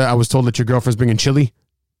 I was told that your girlfriend's bringing chili.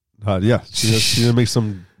 Yeah, she's going to make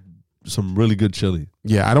some really good chili.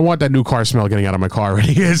 Yeah, I don't want that new car smell getting out of my car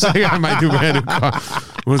already. I might do my new car.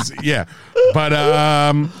 But so yeah,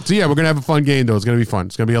 we're going to have a fun game though. It's going to be fun.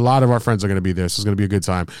 It's going to be a lot of our friends are going to be there, so it's going to be a good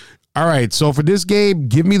time. All right, so for this game,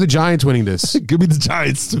 give me the Giants winning this. Give me the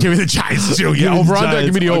Giants. Give me the Giants too. Yeah, over under.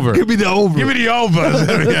 Give me the over. Give me the over. Give me the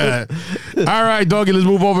over. Yeah. All right, doggy. Let's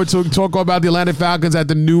move over to talk about the Atlanta Falcons at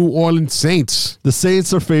the New Orleans Saints. The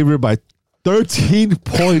Saints are favored by 13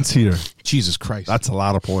 points here. Jesus Christ, that's a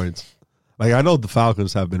lot of points. Like I know the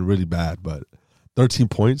Falcons have been really bad, but 13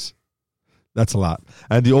 points, that's a lot.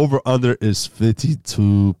 And the over under is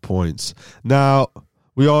 52 points. Now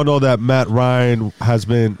we all know that Matt Ryan has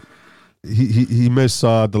been. He missed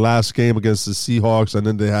the last game against the Seahawks, and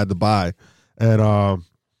then they had to bye. And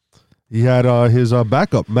he had his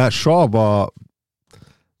backup, Matt Schaub,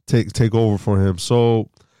 take over for him. So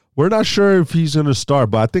we're not sure if he's going to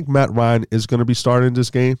start, but I think Matt Ryan is going to be starting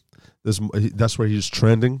this game. That's where he's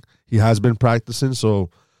trending. He has been practicing,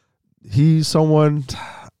 so he's someone,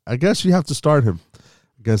 I guess you have to start him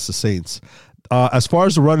against the Saints. As far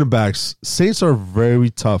as the running backs, Saints are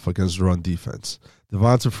very tough against the run defense.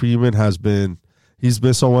 Devonta Freeman he's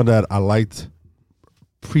been someone that I liked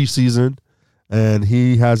preseason, and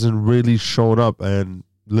he hasn't really shown up and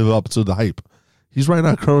lived up to the hype. He's right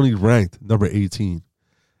now currently ranked number 18,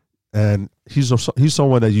 and he's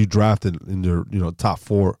someone that you drafted in your top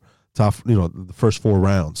the first 4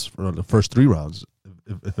 rounds, or the first 3 rounds,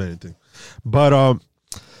 if anything. But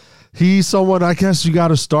he's someone I guess you got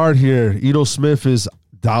to start here. Ito Smith is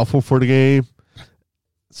doubtful for the game.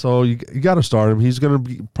 So you got to start him. He's going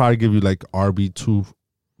to probably give you like RB2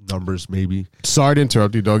 numbers maybe. Sorry to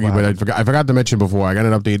interrupt you, Doggy, but I forgot to mention before. I got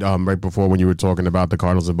an update right before when you were talking about the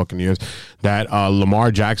Cardinals and Buccaneers that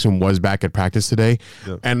Lamar Jackson was back at practice today.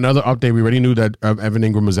 Yep. And another update, we already knew that Evan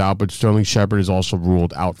Ingram was out, but Sterling Shepard is also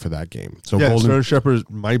ruled out for that game. So yeah, Sterling Shepard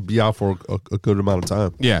might be out for a good amount of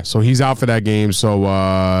time. Yeah, so he's out for that game. So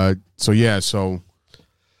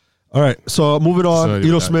all right, so moving on.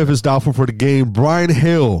 Ito Smith is doubtful for the game. Brian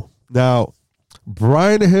Hill. Now,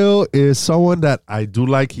 Brian Hill is someone that I do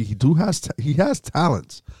like. He has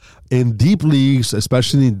talents in deep leagues,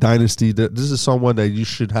 especially in Dynasty. This is someone that you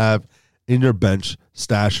should have in your bench,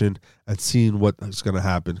 stashing and seeing what is going to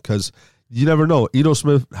happen, because you never know. Ito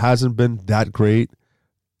Smith hasn't been that great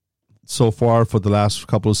so far for the last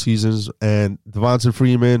couple of seasons, and Devonta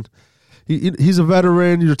Freeman. He's a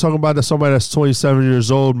veteran. You're talking about somebody that's 27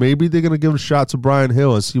 years old. Maybe they're going to give a shot to Brian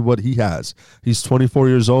Hill and see what he has. He's 24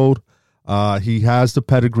 years old. He has the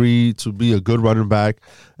pedigree to be a good running back,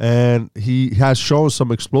 and he has shown some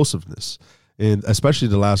explosiveness, especially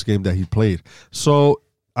the last game that he played. So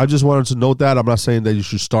I just wanted to note that. I'm not saying that you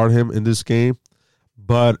should start him in this game,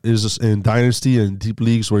 but is in Dynasty and deep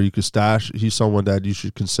leagues where you could stash, he's someone that you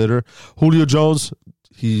should consider. Julio Jones,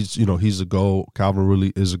 he's a go. Calvin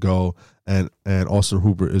Ridley is a go, and Austin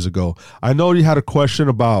Hooper is a go. I know you had a question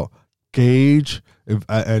about Gage,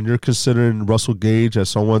 and you're considering Russell Gage as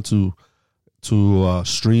someone to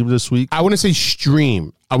stream this week. I wouldn't say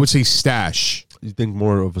stream. I would say stash. You think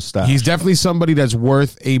more of a stash? He's definitely somebody that's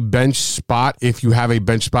worth a bench spot if you have a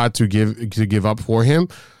bench spot to give up for him.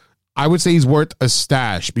 I would say he's worth a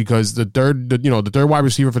stash because the third wide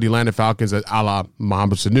receiver for the Atlanta Falcons, a la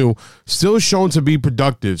Mohamed Sanu, still shown to be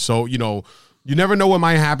productive. So, you never know what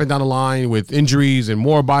might happen down the line with injuries and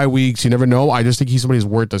more bye weeks. You never know. I just think he's somebody who's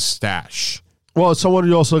worth a stash. Well, someone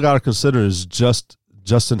you also got to consider is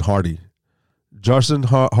Justin Hardy. Justin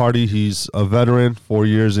Hardy, he's a veteran, 4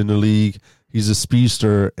 years in the league. He's a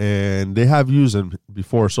speedster, and they have used him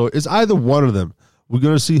before. So it's either one of them We're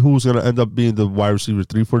going to see who's going to end up being the wide receiver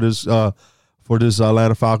 3 for this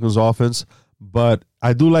Atlanta Falcons offense. But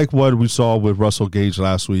I do like what we saw with Russell Gage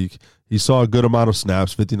last week. He saw a good amount of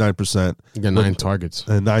snaps, 59%. He got 9 targets.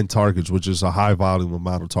 And 9 targets, which is a high volume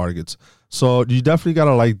amount of targets. So you definitely got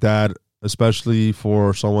to like that, especially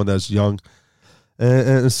for someone that's young.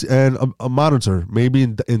 And a monitor. Maybe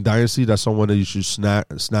in Dynasty, that's someone that you should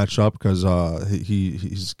snatch up because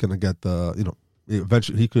he's going to get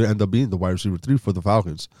eventually he could end up being the wide receiver 3 for the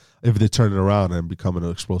Falcons if they turn it around and becoming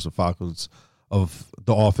an explosive Falcons of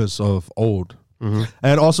the offense of old. Mm-hmm.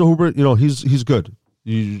 And also Hubert, he's good.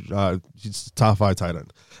 He's top 5 tight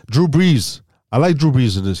end. Drew Brees. I like Drew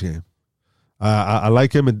Brees in this game. I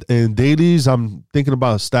like him in dailies. I'm thinking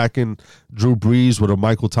about stacking Drew Brees with a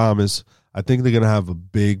Michael Thomas. I think they're going to have a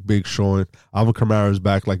big showing. Alvin Kamara is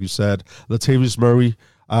back, like you said. Latavius Murray,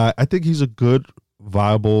 I think he's a good,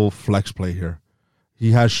 viable flex play here.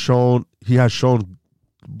 He has shown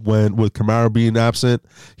when with Kamara being absent,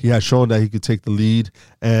 he has shown that he could take the lead.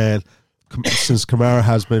 And since Kamara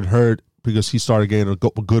has been hurt because he started getting a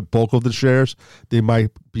good bulk of the shares, they might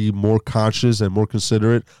be more conscious and more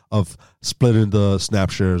considerate of splitting the snap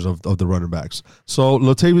shares of the running backs. So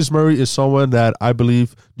Latavius Murray is someone that I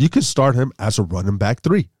believe you could start him as a running back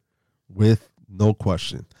 3 with no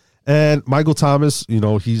question. And Michael Thomas,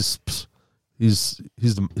 he's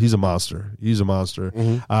a monster. He's a monster.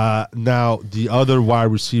 Mm-hmm. Now the other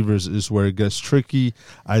wide receivers is where it gets tricky.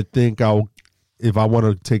 I think if I want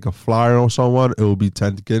to take a flyer on someone, it will be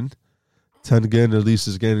Tengen. Tengen at least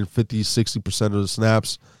is getting 50-60% of the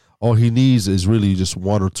snaps. All he needs is really just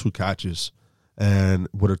 1 or 2 catches and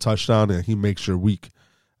with a touchdown, and he makes your week,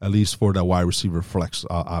 at least for that wide receiver flex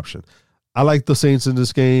option. I like the Saints in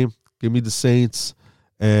this game. Give me the Saints,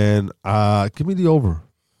 and give me the over.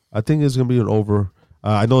 I think it's going to be an over.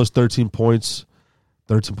 I know it's 13 points.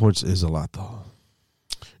 13 points is a lot, though.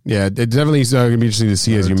 Yeah, it definitely is going to be interesting to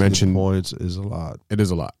see, as you mentioned. 13 points is a lot. It is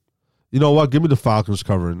a lot. You know what? Give me the Falcons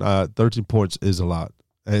covering. 13 points is a lot.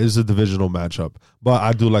 It is a divisional matchup, but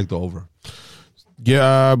I do like the over.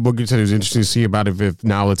 Yeah, what you said it was interesting to see about if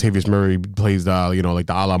now Latavius Murray plays like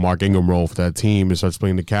the a la Mark Ingram role for that team and starts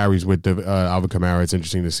playing the carries with the Alvin Kamara. It's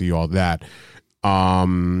interesting to see all that.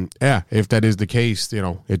 If that is the case,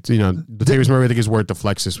 Latavius Murray I think is worth the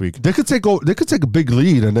flex this week. They could take a big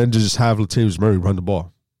lead and then just have Latavius Murray run the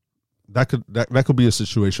ball. That could be a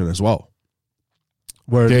situation as well.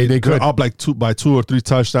 Where they could up like 2 or 3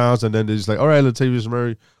 touchdowns, and then they're just like, all right, Latavius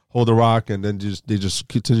Murray, hold the rock, and then they just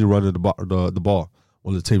continue running the ball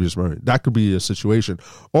with Latavius Murray. That could be a situation.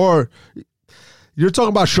 Or you're talking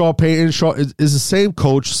about Sean Payton. Sean is the same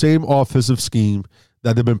coach, same offensive scheme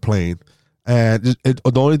that they've been playing. And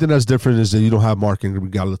the only thing that's different is that you don't have Mark Ingram, you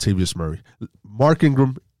got Latavius Murray. Mark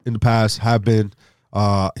Ingram in the past have been,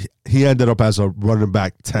 he ended up as a running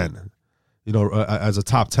back 10, as a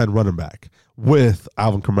top 10 running back with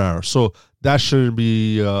Alvin Kamara. So that shouldn't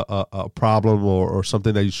be a problem or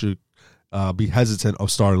something that you should be hesitant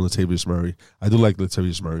of starting Latavius Murray. I do like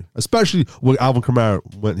Latavius Murray, especially with Alvin Kamara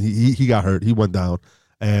when he got hurt, he went down,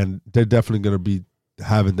 and they're definitely going to be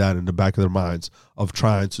having that in the back of their minds of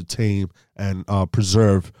trying to tame and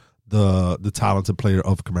preserve the talented player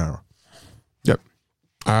of Kamara. Yep.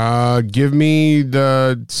 Give me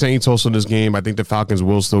the Saints also in this game. I think the Falcons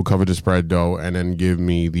will still cover the spread, though, and then give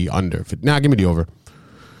me the under. Give me the over.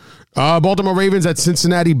 Baltimore Ravens at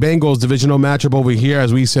Cincinnati Bengals, divisional matchup over here.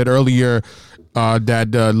 As we said earlier,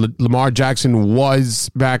 that Lamar Jackson was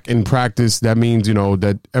back in practice. That means,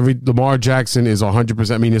 that Lamar Jackson is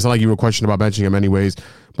 100%. I mean, it's not like you were questioning about benching him anyways,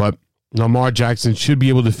 but Lamar Jackson should be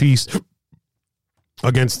able to feast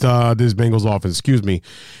against this Bengals offense. Giving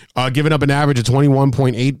up an average of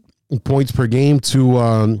 21.8 points per game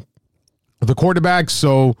to the quarterback.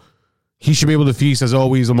 So he should be able to feast, as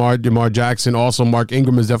always, Lamar Jackson. Also, Mark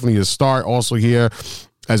Ingram is definitely a start also here,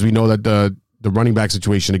 as we know that the running back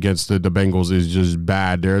situation against the Bengals is just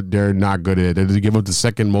bad. They're not good at it. They give up the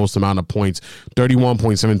second most amount of points,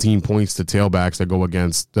 31.17 points to tailbacks that go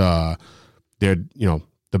against the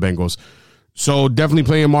Bengals. So definitely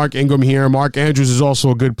playing Mark Ingram here. Mark Andrews is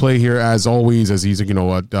also a good play here, as always, as he's he's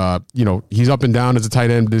up and down as a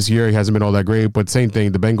tight end this year. He hasn't been all that great, but same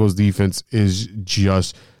thing. The Bengals defense is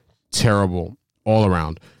just terrible all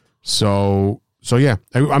around. So yeah,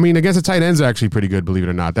 I mean, against the tight ends are actually pretty good, believe it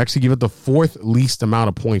or not. They actually give it the 4th least amount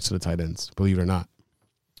of points to the tight ends, believe it or not.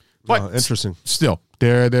 But interesting. Still,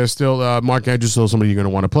 they're still Mark Andrews still somebody you're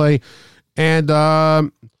going to want to play, and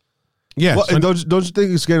yeah. Well, and don't you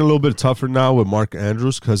think it's getting a little bit tougher now with Mark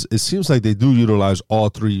Andrews, because it seems like they do utilize all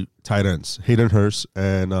 3 tight ends, Hayden Hurst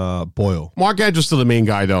and Boyle. Mark Andrews still the main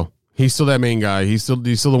guy though. He's still that main guy. He's still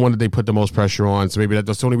the one that they put the most pressure on. So maybe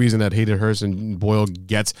that's the only reason that Hayden Hurst and Boyle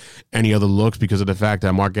gets any other looks, because of the fact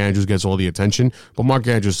that Mark Andrews gets all the attention. But Mark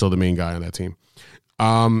Andrews is still the main guy on that team.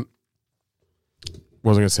 What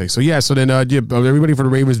was I going to say? So, yeah, so then everybody for the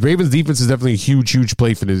Ravens. Ravens defense is definitely a huge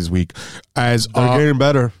play for this week. As they're getting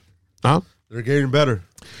better. Huh? They're getting better.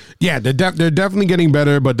 Yeah, they're definitely getting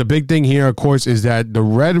better. But the big thing here, of course, is that the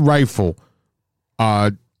Red Rifle,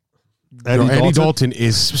 Andy Dalton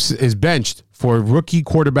is benched for rookie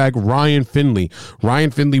quarterback Ryan Finley. Ryan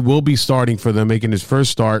Finley will be starting for them, making his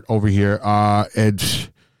first start over here. And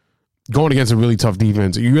going against a really tough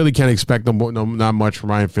defense, you really can't expect not much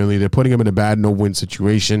from Ryan Finley. They're putting him in a bad no-win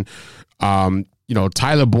situation.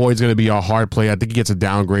 Tyler Boyd's going to be a hard play. I think he gets a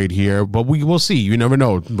downgrade here, but we will see. You never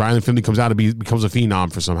know. Ryan Finley comes out and becomes a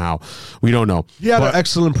phenom for somehow. We don't know. He had an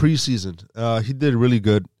excellent preseason. He did really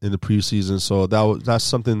good in the preseason, so that's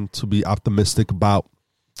something to be optimistic about.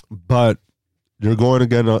 But you're going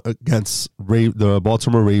again against the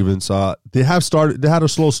Baltimore Ravens. They had a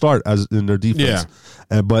slow start as in their defense,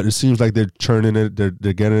 but it seems like they're churning it. They're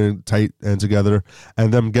getting it tight and together,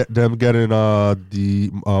 and them getting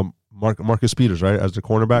the Marcus Peters, right, as the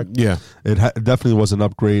cornerback. Yeah, it definitely was an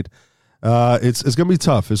upgrade. It's gonna be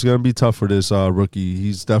tough. It's gonna be tough for this rookie.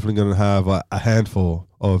 He's definitely gonna have a handful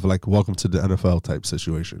of welcome to the NFL type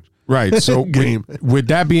situation. Right. So with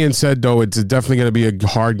that being said, though, it's definitely going to be a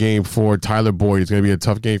hard game for Tyler Boyd. It's going to be a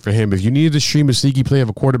tough game for him. If you needed to stream a sneaky play of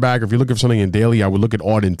a quarterback, or if you're looking for something in daily, I would look at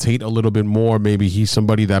Auden Tate a little bit more. Maybe he's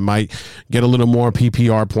somebody that might get a little more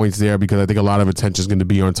PPR points there, because I think a lot of attention is going to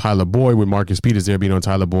be on Tyler Boyd, with Marcus Peters there being on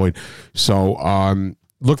Tyler Boyd. So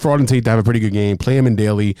look for Auden Tate to have a pretty good game. Play him in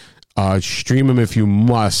daily. Stream him if you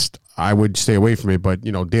must. I would stay away from it, but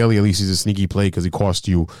daily at least he's a sneaky play because he costs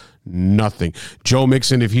you nothing. Joe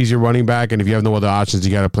Mixon, if he's your running back, and if you have no other options,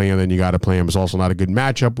 you got to play him. Then you got to play him. It's also not a good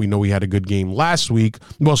matchup. We know he had a good game last week.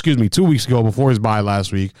 Well, 2 weeks ago before his bye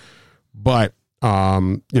last week. But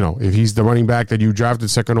if he's the running back that you drafted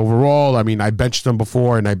second overall, I mean, I benched him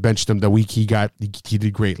before, and I benched him the week he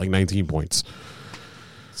did great, like 19 points.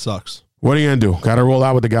 Sucks. What are you going to do? Got to roll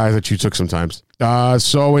out with the guys that you took sometimes.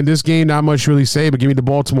 So in this game, not much to really say, but give me the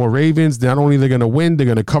Baltimore Ravens. Not only they're going to win, they're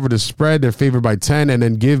going to cover the spread. They're favored by 10, and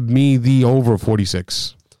then give me the over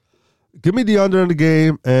 46. Give me the under in the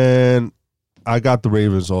game, and I got the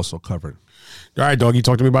Ravens also covered. All right, Doggy,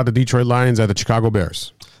 talk to me about the Detroit Lions at the Chicago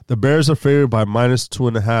Bears. The Bears are favored by minus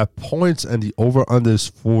 2.5 points, and the over-under is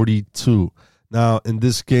 42. Now, in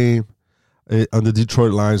this game, on the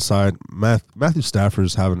Detroit Lions side, Matthew Stafford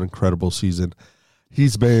is having an incredible season.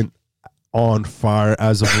 He's been on fire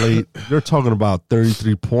as of late. They're talking about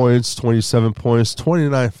 33 points, 27 points,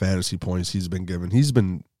 29 fantasy points he's been given. He's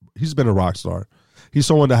been a rock star. He's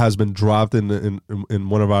someone that has been dropped in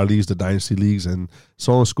one of our leagues, the Dynasty leagues, and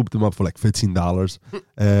someone scooped him up for like $15.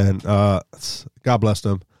 And God bless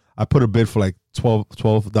them. I put a bid for like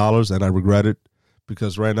 $12, and I regret it,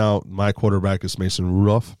 because right now my quarterback is Mason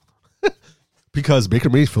Rudolph. Because Baker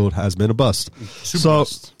Mayfield has been a bust.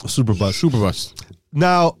 Super bust.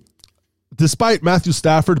 Now, despite Matthew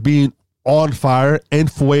Stafford being on fire and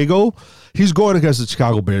fuego, he's going against the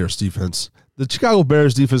Chicago Bears defense. The Chicago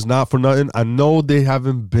Bears defense, not for nothing. I know they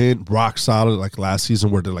haven't been rock solid like last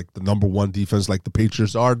season, where they're like the number one defense like the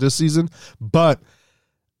Patriots are this season, but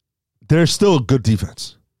they're still a good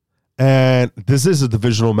defense. And this is a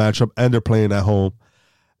divisional matchup, and they're playing at home.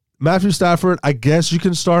 Matthew Stafford, I guess you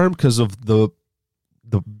can start him because of the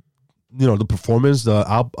performance, the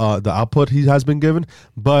output he has been given,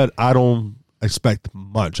 but I don't expect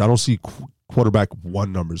much. I don't see quarterback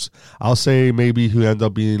 1 numbers. I'll say maybe he'll end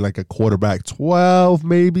up being like a quarterback 12,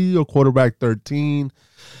 maybe, or quarterback 13,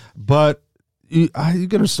 but you're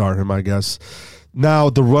gonna start him, I guess. Now,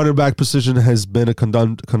 the running back position has been a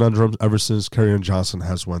conundrum ever since Kerryon Johnson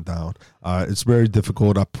has went down. It's very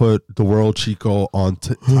difficult. I put the world Chico on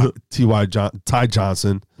Ty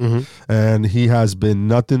Johnson, and he has been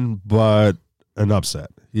nothing but an upset.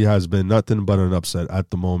 He has been nothing but an upset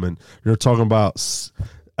at the moment. You're talking about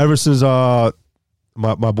ever since my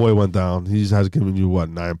boy went down, he has given you,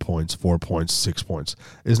 9 points, 4 points, 6 points.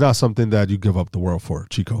 It's not something that you give up the world for,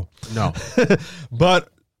 Chico. No. But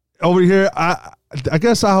over here, I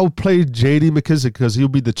guess I'll play J.D. McKissick because he'll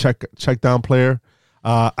be the check down player.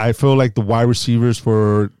 I feel like the wide receivers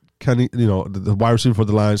for Kenny, the wide receiver for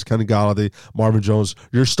the Lions, Kenny Golladay, Marvin Jones,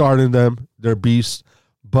 you're starting them. They're beasts,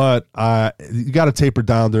 but you got to taper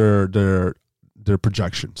down their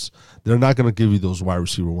projections. They're not going to give you those wide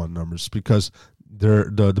receiver 1 numbers because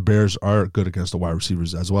the Bears are good against the wide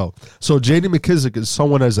receivers as well. So J.D. McKissick is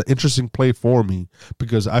someone as an interesting play for me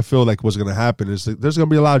because I feel like what's going to happen is that there's going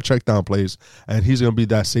to be a lot of check down plays, and he's going to be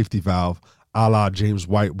that safety valve, a la James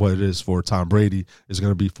White. What it is for Tom Brady he's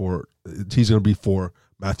going to be for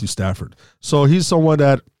Matthew Stafford. So he's someone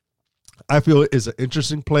that I feel is an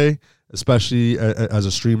interesting play, especially as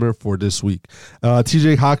a streamer for this week.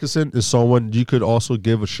 T.J. Hockenson is someone you could also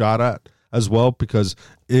give a shot at as well, because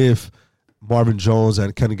if Marvin Jones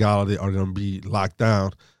and Kenny Golladay are going to be locked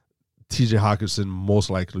down, T.J. Hockenson most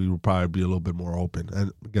likely will probably be a little bit more open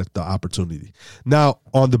and get the opportunity. Now,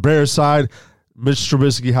 on the Bears side, Mitch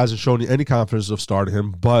Trubisky hasn't shown any confidence of starting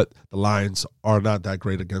him, but the Lions are not that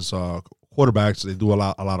great against quarterbacks. They do a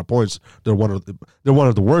lot of points. They're one of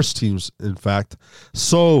the worst teams, in fact.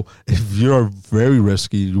 So if you're very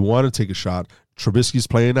risky, you want to take a shot. Trubisky's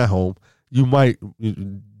playing at home. You might,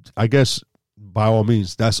 I guess, by all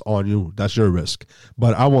means, that's on you. That's your risk.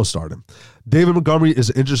 But I won't start him. David Montgomery is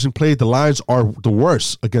an interesting play. The Lions are the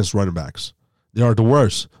worst against running backs. They are the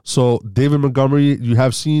worst. So David Montgomery, you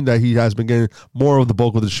have seen that he has been getting more of the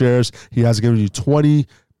bulk of the shares. He has given you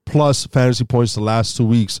 20-plus fantasy points the last 2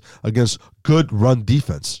 weeks against good run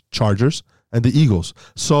defense, Chargers and the Eagles.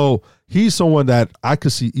 So he's someone that I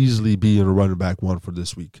could see easily being a running back one for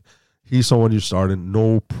this week. He's someone you're starting,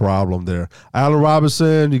 no problem there. Allen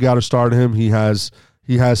Robinson, you got to start him. He has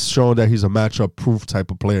shown that he's a matchup-proof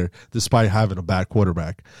type of player, despite having a bad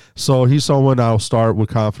quarterback. So he's someone I'll start with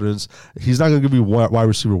confidence. He's not going to give you wide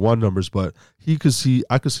receiver 1 numbers, but I could see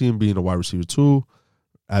him being a wide receiver 2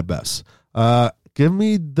 at best. Give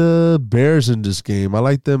me the Bears in this game. I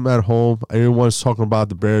like them at home. Everyone's talking about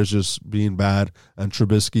the Bears just being bad, and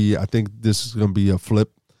Trubisky. I think this is going to be a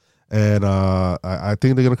flip. And I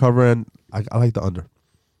think they're going to cover, and I like the under.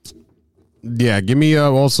 Yeah, give me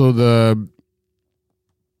also the...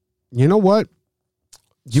 You know what?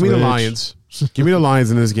 Give me the Lions. Give me the Lions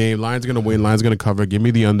in this game. Lions are going to win. Lions are going to cover. Give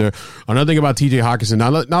me the under. Another thing about T.J. Hockenson. Now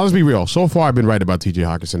let's be real. So far, I've been right about T.J.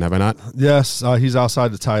 Hockenson, have I not? Yes, he's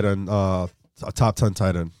outside the tight end, a top 10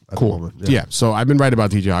 tight end at the moment. Yeah, so I've been right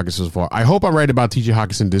about T.J. Hockenson so far. I hope I'm right about T.J.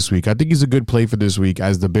 Hockenson this week. I think he's a good play for this week,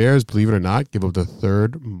 as the Bears, believe it or not, give up the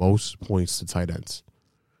 3rd most points to tight ends.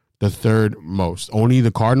 The 3rd most. Only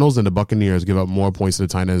the Cardinals and the Buccaneers give up more points to the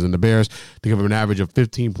tight ends than the Bears. They give up an average of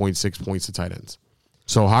 15.6 points to tight ends.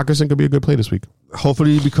 So Hockenson could be a good play this week.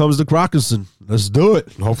 Hopefully he becomes the Crockerson. Let's do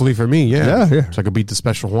it. Hopefully for me, yeah. Yeah. So I could beat the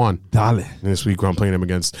Special Juan. Dale. This week where I'm playing him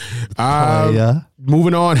against.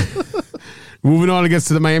 Moving on. Moving on against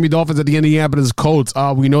the Miami Dolphins at the Indianapolis Colts.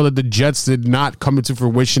 We know that the Jets did not come into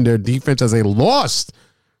fruition. Their defense, as they lost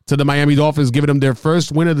to the Miami Dolphins, giving them their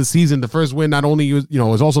first win of the season. The first win not only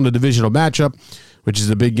was also in the divisional matchup, which is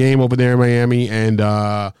a big game over there in Miami, and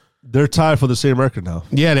they're tied for the same record now.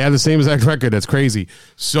 Yeah, they have the same exact record. That's crazy.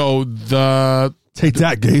 So take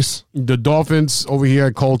that, Gase. The Dolphins over here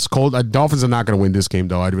at Colts. Dolphins are not going to win this game,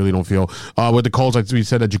 though. I really don't feel. With the Colts, like we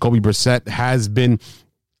said, that Jacoby Brissett has been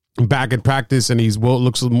back in practice, and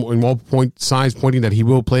looks in all signs pointing that he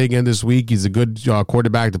will play again this week. He's a good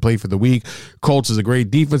quarterback to play for the week. Colts is a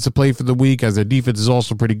great defense to play for the week, as their defense is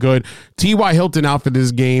also pretty good. T.Y. Hilton out for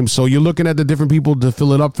this game, so you're looking at the different people to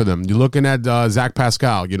fill it up for them. You're looking at Zach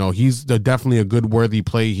Pascal. He's definitely a good worthy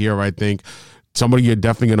play here, I think. Somebody you're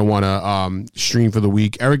definitely going to want to stream for the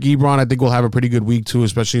week. Eric Ebron, I think, will have a pretty good week, too,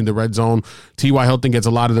 especially in the red zone. T.Y. Hilton gets a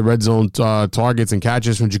lot of the red zone targets and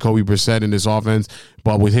catches from Jacoby Brissett in this offense.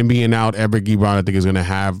 But with him being out, Eric Ebron, I think, is going to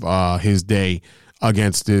have his day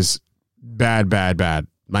against this bad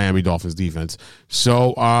Miami Dolphins defense.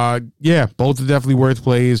 So, both are definitely worth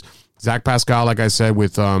plays. Zach Pascal, like I said,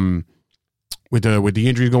 with the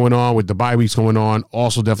injuries going on, with the bye weeks going on,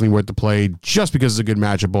 also definitely worth the play just because it's a good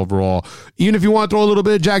matchup overall. Even if you want to throw a little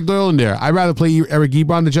bit of Jack Doyle in there, I'd rather play Eric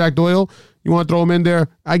Ebron than Jack Doyle. You want to throw him in there?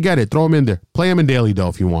 I get it. Throw him in there. Play him in daily, though,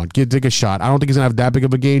 if you want. Take a shot. I don't think he's going to have that big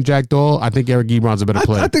of a game, Jack Doyle. I think Eric Ebron's a better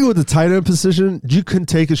player. I think with the tight end position, you can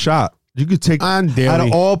take a shot. You could take on daily. Out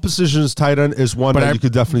of all positions, tight end is one that you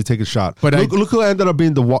could definitely take a shot. But look who ended up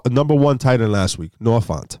being the number 1 tight end last week, Noah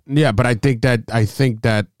Fant. Yeah, but I think that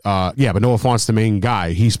but Noah Fant's the main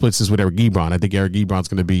guy. He splits this with Eric Ebron. I think Eric Ebron's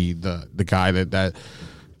going to be the guy that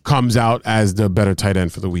comes out as the better tight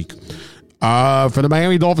end for the week. For the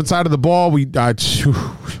Miami Dolphins side of the ball,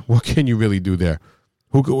 what can you really do there?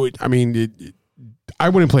 I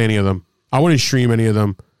wouldn't play any of them. I wouldn't stream any of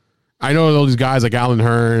them. I know all these guys like Alan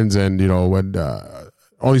Hearns and, when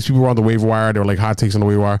all these people were on the waiver wire, they were like hot takes on the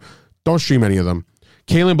waiver wire. Don't stream any of them.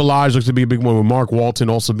 Kalen Ballage looks to be a big one with Mark Walton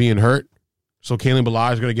also being hurt. So Kalen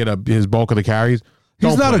Ballage is going to get his bulk of the carries.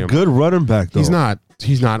 He's not a good running back, though. He's not.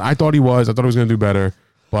 I thought he was. I thought he was going to do better.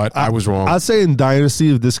 but I was wrong. I'd say in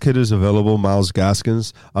Dynasty, if this kid is available, Myles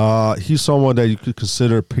Gaskins, he's someone that you could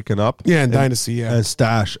consider picking up. Yeah, in Dynasty, and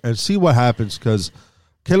stash and see what happens, because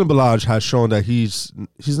Kalen Ballage has shown that he's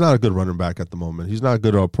not a good running back at the moment. He's not a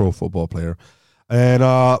good pro football player. And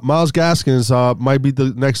Myles Gaskins might be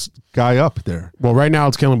the next guy up there. Well, right now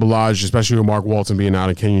it's Kalen Ballage, especially with Mark Walton being out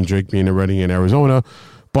and Kenyon Drake being already in Arizona.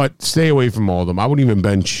 But stay away from all of them. I wouldn't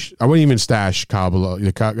even stash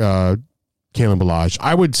Kalen Ballage.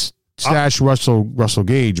 I would stash Russell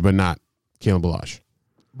Gage, but not Kalen Ballage.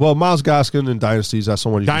 Well, Myles Gaskin in Dynasties, that's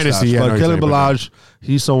someone you can stash. Yeah, but Kalen Ballage,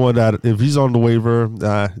 he's someone that if he's on the waiver,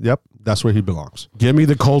 that's where he belongs. Give me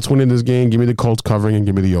the Colts winning this game. Give me the Colts covering, and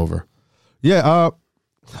give me the over. Yeah,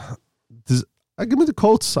 give me the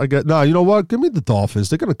Colts. No, you know what? Give me the Dolphins.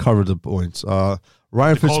 They're going to cover the points. Colts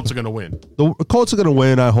are going to win. The Colts are going to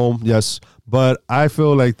win at home, yes, but I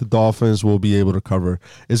feel like the Dolphins will be able to cover.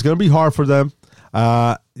 It's going to be hard for them.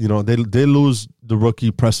 They lose the rookie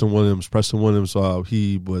Preston Williams. Preston Williams,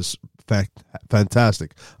 he was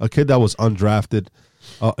fantastic. A kid that was undrafted.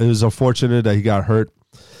 It was unfortunate that he got hurt,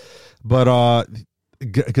 but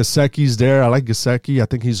Gesicki's there. I like Gesicki. I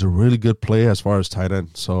think he's a really good play as far as tight end.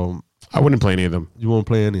 So I wouldn't play any of them. You won't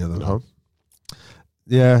play any of them, no. huh?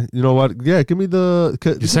 Yeah, you know what? Yeah, give me the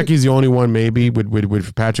Gesicki's the only one maybe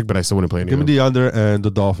with Patrick, but I still wouldn't play any. Give me the under and the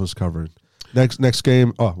Dolphins covering. Next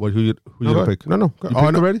game. Oh, who you gonna pick? No. You picked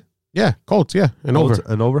already? Yeah, Colts. Yeah, and Colts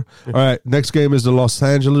over. And over. Yeah. All right. Next game is the Los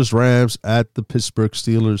Angeles Rams at the Pittsburgh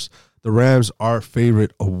Steelers. The Rams are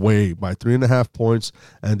favorite away by 3.5 points,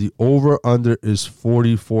 and the over/under is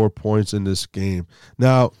 44 points in this game.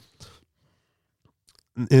 Now,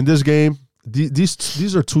 in this game,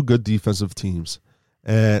 these are two good defensive teams,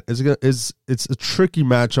 and it's a tricky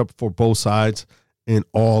matchup for both sides in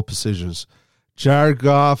all positions. Jared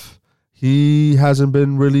Goff, he hasn't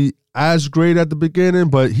been really as great at the beginning,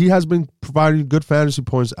 but he has been providing good fantasy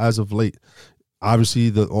points as of late. Obviously,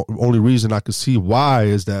 the only reason I could see why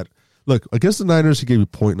is that, look, against the Niners, he gave you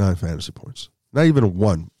 0.9 fantasy points. Not even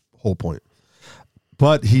 1 whole point.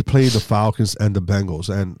 But he played the Falcons and the Bengals,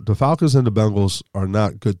 and the Falcons and the Bengals are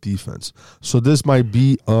not good defense. So this might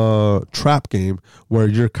be a trap game where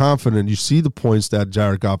you're confident, you see the points that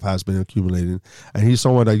Jared Goff has been accumulating, and he's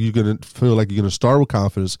someone that you're going to feel like you're going to start with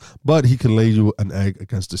confidence, but he can lay you an egg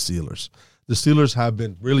against the Steelers. The Steelers have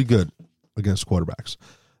been really good against quarterbacks.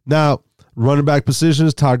 Now, running back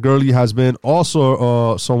positions, Todd Gurley has been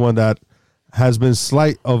also someone that has been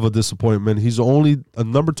slight of a disappointment. He's only a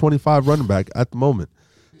number 25 running back at the moment.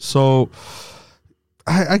 So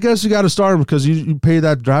I guess you got to start him because you pay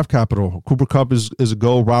that draft capital. Cooper Kupp is a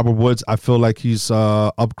go. Robert Woods, I feel like he's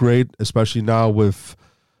upgrade, especially now with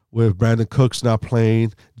Brandon Cooks not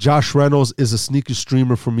playing. Josh Reynolds is a sneaky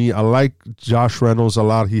streamer for me. I like Josh Reynolds a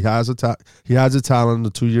lot. He has a talent, a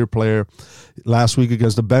 2-year player. Last week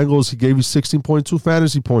against the Bengals, he gave you 16.2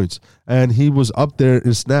 fantasy points, and he was up there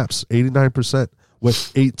in snaps, 89%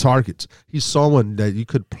 with 8 targets. He's someone that you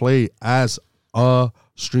could play as a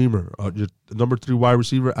streamer, your number 3 wide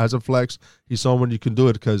receiver as a flex. He's someone you can do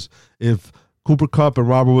it because if Cooper Kupp and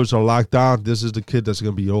Robert Woods are locked down, this is the kid that's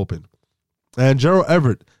going to be open. And Gerald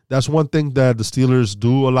Everett, that's one thing that the Steelers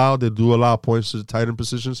do allow. They do allow points to the tight end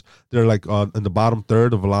positions. They're like in the bottom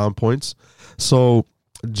third of allowing points. So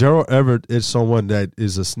Gerald Everett is someone that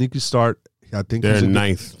is a sneaky start. I think they're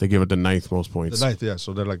ninth. They give it the 9th most points. The 9th, yeah.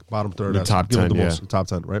 So they're like bottom third. The top 10, yeah. Top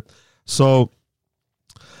 10, right? So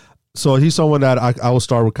he's someone that I will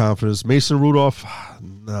start with confidence. Mason Rudolph,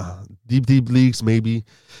 nah. Deep leagues, maybe.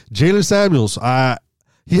 Jalen Samuels,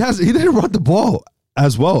 he didn't run the ball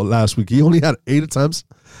as well last week. He only had 8 attempts,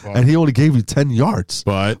 and he only gave you 10 yards.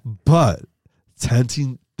 But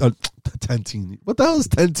 10 what the hell is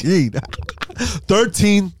 10?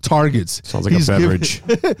 13 targets. Sounds like a beverage.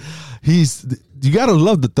 You got to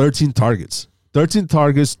love the 13 targets. 13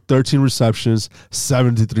 targets, 13 receptions,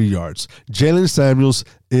 73 yards. Jalen Samuels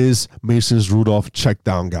is Mason Rudolph check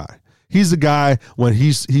down guy. He's the guy when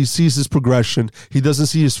he sees his progression, he doesn't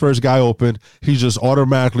see his first guy open, he just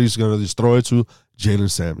automatically is going to just throw it to Jalen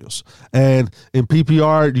Samuels. And in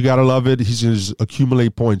PPR, you got to love it. He's going to just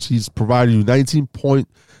accumulate points. He's provided you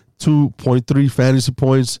 19.2.3 fantasy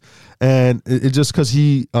points, and it's just because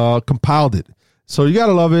he compiled it. So you got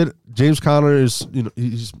to love it. James Conner is,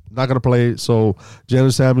 he's not going to play, so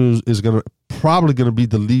Jalen Samuels is probably going to be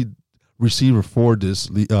the lead receiver for this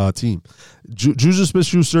team. Juju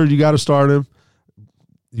Smith-Schuster, you got to start him.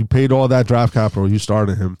 You paid all that draft capital. You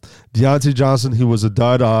started him. Deontay Johnson, he was a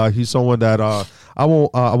dud. He's someone that I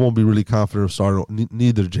won't be really confident of starting.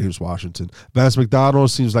 Neither James Washington. Vance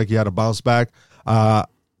McDonald seems like he had a bounce back.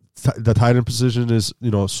 the tight end position is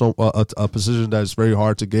a position that's very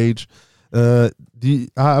hard to gauge. I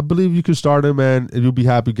believe you can start him and you'll be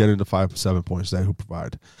happy getting the 5-7 points that he'll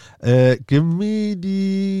provide. Give me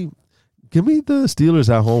the Steelers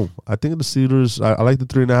at home. I think the Steelers. I like the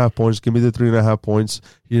 3.5 points. Give me the 3.5 points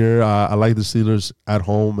here. I like the Steelers at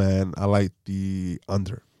home, and I like the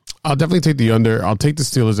under. I'll definitely take the under. I'll take the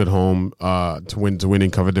Steelers at home to win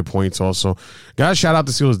and cover their points also. Gotta shout out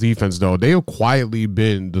the Steelers defense, though. They have quietly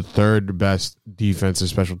been the third best defensive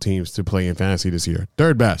special teams to play in fantasy this year.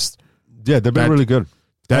 Third best. Yeah, they've been really good.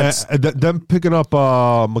 That's them picking up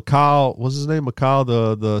McCall. What's his name?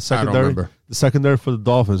 McCall, the secondary. I don't remember. The secondary for the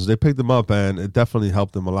Dolphins. They picked them up, and it definitely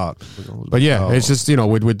helped them a lot. But yeah, it's just,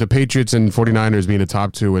 with the Patriots and 49ers being the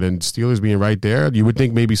top two and then Steelers being right there, you would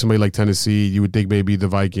think maybe somebody like Tennessee, you would think maybe the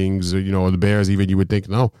Vikings, or the Bears even, you would think,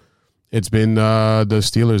 no. It's been the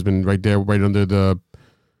Steelers been right there, right under the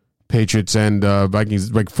Patriots and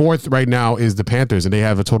Vikings. Like fourth right now is the Panthers, and they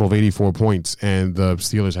have a total of 84 points, and the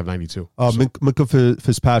Steelers have 92. Minkah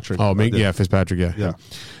Fitzpatrick. Oh, Fitzpatrick, yeah.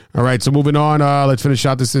 All right, so moving on, let's finish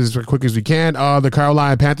out this as quick as we can. The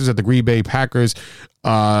Carolina Panthers at the Green Bay Packers.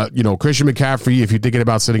 Christian McCaffrey, if you're thinking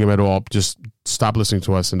about sitting him at all, just stop listening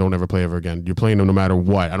to us and don't ever play ever again. You're playing him no matter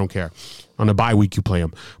what. I don't care. On a bye week, you play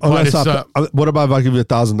him. What about if I give you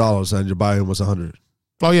 $1,000 and your buy-in was $100?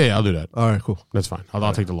 Oh, yeah, I'll do that. All right, cool. That's fine.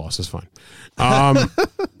 I'll take the loss. That's fine.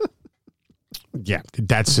 Yeah,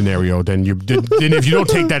 that scenario, then if you don't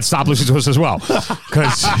take that, stop listening to us as well.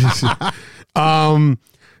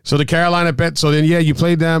 So the Carolina bet. So then, you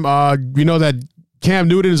played them. You know that Cam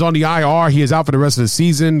Newton is on the IR. He is out for the rest of the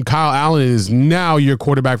season. Kyle Allen is now your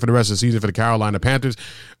quarterback for the rest of the season for the Carolina Panthers.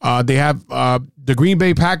 They have the Green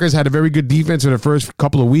Bay Packers had a very good defense in the first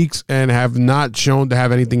couple of weeks and have not shown to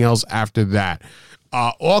have anything else after that.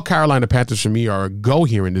 All Carolina Panthers for me are a go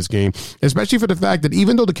here in this game, especially for the fact that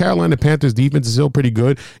even though the Carolina Panthers defense is still pretty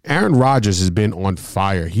good, Aaron Rodgers has been on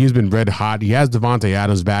fire. He has been red hot. He has Devontae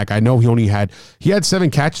Adams back. I know he had 7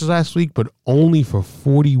 catches last week, but only for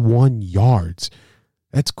 41 yards.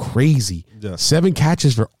 That's crazy. Yeah. 7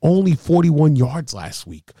 catches for only 41 yards last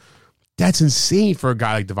week. That's insane for a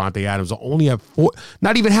guy like Devontae Adams to only have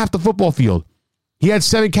not even half the football field. He had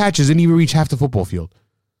 7 catches and didn't even reach half the football field.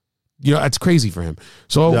 That's crazy for him.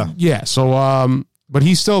 So, but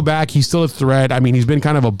he's still back. He's still a threat. I mean, he's been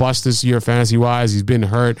kind of a bust this year fantasy-wise. He's been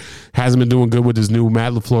hurt. Hasn't been doing good with his new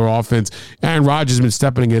Matt LaFleur offense. Aaron Rodgers has been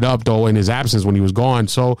stepping it up, though, in his absence when he was gone.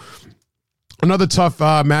 So, another tough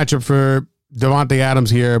matchup for Devontae Adams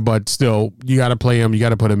here, but still, you got to play him. You got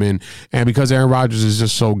to put him in. And because Aaron Rodgers is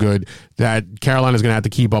just so good that Carolina's going to have to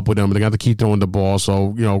keep up with him. They're going to have to keep throwing the ball.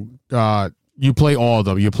 So, you play all of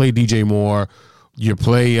them. You play DJ Moore. You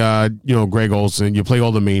play, Greg Olsen. You play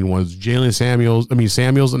all the main ones. Curtis Samuels,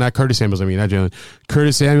 not Jalen.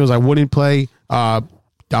 Curtis Samuels, I wouldn't play. I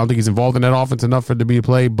don't think he's involved in that offense enough for it to be a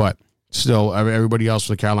play, but still, everybody else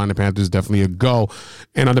for the Carolina Panthers is definitely a go.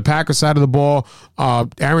 And on the Packers side of the ball,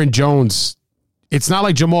 Aaron Jones, it's not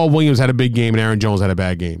like Jamal Williams had a big game and Aaron Jones had a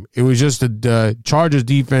bad game. It was just the Chargers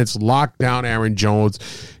defense locked down Aaron Jones.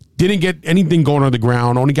 Didn't get anything going on the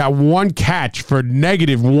ground. Only got 1 catch for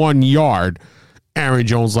 -1 yard. Aaron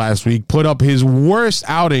Jones last week put up his worst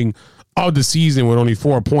outing of the season with only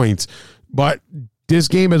 4 points. But this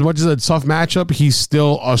game, as much as a tough matchup, he's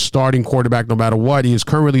still a starting quarterback no matter what. He is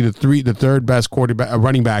currently the third best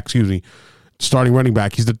running back. Starting running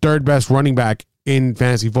back. He's the third best running back in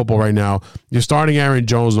fantasy football right now. You're starting Aaron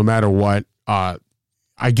Jones no matter what. I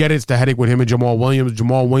get it's the headache with him and Jamal Williams.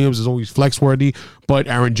 Jamal Williams is always flex worthy, but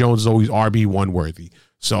Aaron Jones is always RB1 worthy.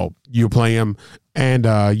 So you play him, and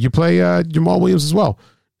you play Jamal Williams as well.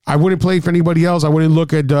 I wouldn't play for anybody else. I wouldn't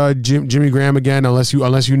look at Jimmy Graham again unless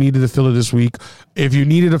you needed a filler this week. If you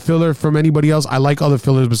needed a filler from anybody else, I like other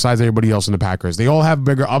fillers besides everybody else in the Packers. They all have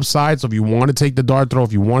bigger upsides. So if you want to take the dart throw,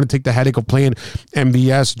 if you want to take the headache of playing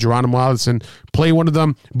MVS, Geronimo Allison, play one of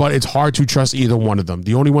them. But it's hard to trust either one of them.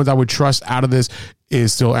 The only ones I would trust out of this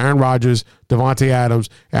is still Aaron Rodgers, Devontae Adams,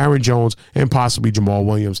 Aaron Jones, and possibly Jamal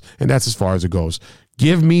Williams. And that's as far as it goes.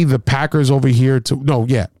 Give me the Packers over here give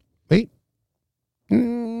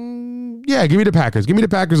me the Packers. Give me the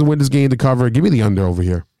Packers to win this game to cover. Give me the under over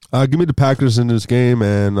here. Give me the Packers in this game,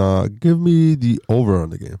 and give me the over on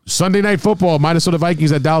the game. Sunday Night Football, Minnesota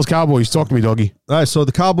Vikings at Dallas Cowboys. Talk to me, doggy. All right, so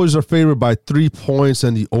the Cowboys are favored by 3 points,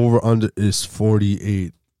 and the over-under is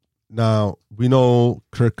 48. Now, we know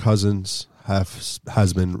Kirk Cousins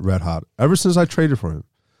has been red hot ever since I traded for him.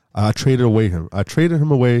 I traded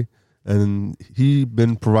him away, and he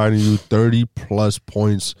been providing you 30-plus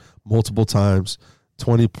points multiple times,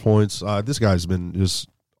 20 points. This guy's been just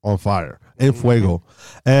on fire, en fuego.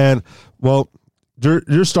 And, well,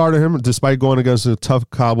 you're starting him despite going against a tough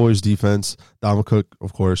Cowboys defense. Dalvin Cook,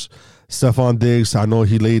 of course. Stephon Diggs, I know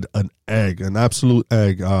he laid an absolute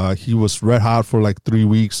egg. He was red hot for like 3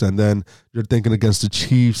 weeks, and then you're thinking against the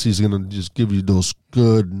Chiefs, he's going to just give you those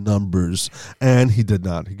good numbers. And he did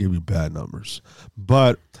not. He gave you bad numbers.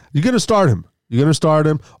 But you're going to start him.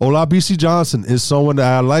 Olabisi Johnson is someone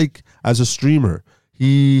that I like as a streamer.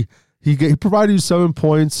 He provided you 7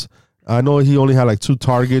 points. I know he only had like 2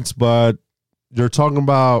 targets, but you're talking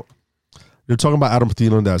about Adam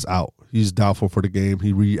Thielen that's out. He's doubtful for the game.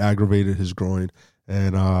 He re-aggravated his groin,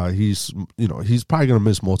 and he's probably going to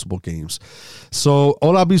miss multiple games. So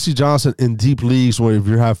Olabisi Johnson in deep leagues, where if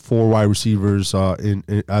you have 4 wide receivers in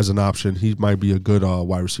as an option, he might be a good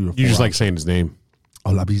wide receiver. You just like saying his name,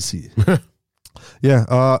 Olabisi.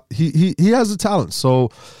 Yeah, he has the talent. So,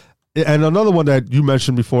 and another one that you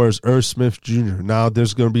mentioned before is Irv Smith Jr. Now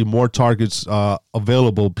there's going to be more targets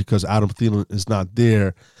available because Adam Thielen is not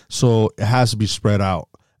there, so it has to be spread out.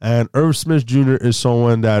 And Irv Smith Jr. is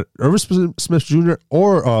someone that Irv Smith Jr.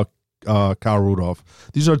 or Kyle Rudolph.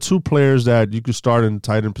 These are 2 players that you could start in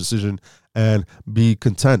tight end position and be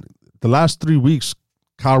content. The last 3 weeks,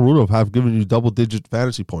 Kyle Rudolph have given you double-digit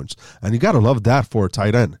fantasy points, and you got to love that for a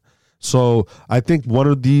tight end. So I think one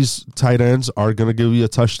of these tight ends are going to give you a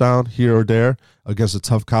touchdown here or there against a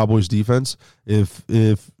tough Cowboys defense. If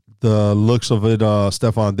the looks of it,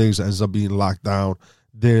 Stephon Diggs ends up being locked down,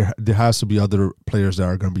 there has to be other players that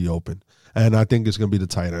are going to be open. And I think it's going to be the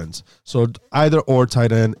tight ends. So either or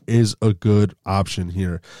tight end is a good option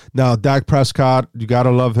here. Now, Dak Prescott, you got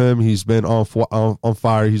to love him. He's been on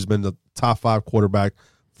fire. He's been the top 5 quarterback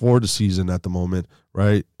for the season at the moment,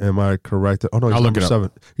 right? Am I correct? Oh, no, he's number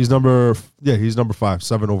 7. He's number 5,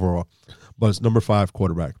 7 overall. But it's number 5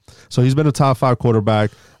 quarterback. So he's been a top 5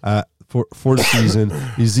 quarterback for the season.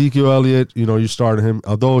 Ezekiel Elliott, you started him,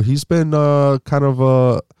 although he's been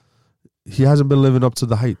he hasn't been living up to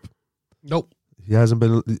the hype. Nope. He hasn't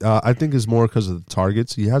been. I think it's more because of the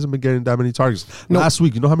targets. He hasn't been getting that many targets. Nope. Last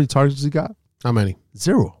week, you know how many targets he got? How many?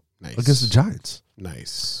 0. Nice. Against the Giants.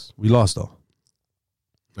 Nice. We lost, though.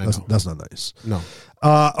 That's not nice. No.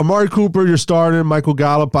 Amari Cooper, you're starting. Michael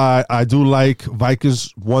Gallup, I do like.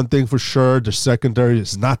 Vikings, one thing for sure, the secondary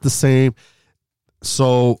is not the same.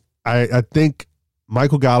 So I think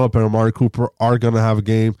Michael Gallup and Amari Cooper are going to have a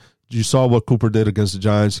game. You saw what Cooper did against the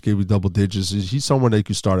Giants. He gave you double digits. He's someone that you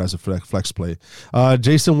can start as a flex play.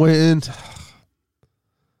 Jason Witten,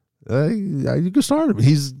 you can start him.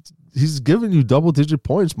 He's given you double-digit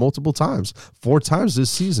points multiple times, 4 times this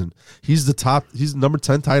season. He's number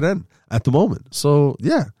 10 tight end at the moment. So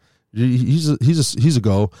yeah, he's a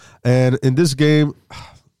go. And in this game,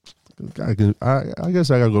 I guess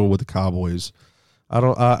I gotta go with the Cowboys.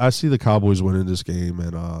 I see the Cowboys winning this game,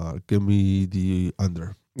 and give me the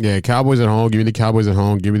under. Yeah, Cowboys at home. Give me the Cowboys at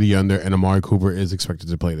home. Give me the under. And Amari Cooper is expected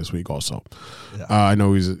to play this week also. Yeah. I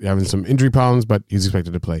know he's having some injury problems, but he's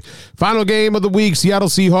expected to play. Final game of the week, Seattle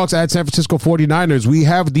Seahawks at San Francisco 49ers. We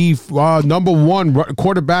have the number 1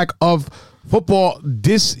 quarterback of football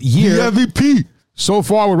this year. The MVP. So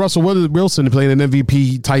far with Russell Wilson playing an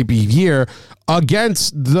MVP type of year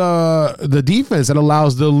against the defense that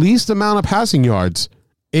allows the least amount of passing yards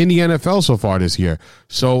in the NFL so far this year.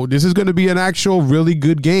 So this is going to be an actual really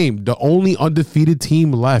good game. The only undefeated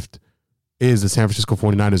team left is the San Francisco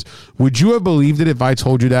 49ers. Would you have believed it if I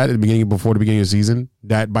told you that before the beginning of the season,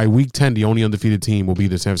 that by week 10, the only undefeated team will be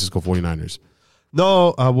the San Francisco 49ers?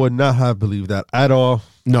 No, I would not have believed that at all.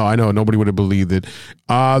 No, I know. Nobody would have believed it.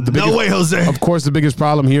 No way, Jose. Of course, the biggest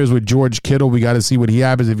problem here is with George Kittle. We got to see what he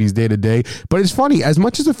happens if he's day-to-day. But it's funny. As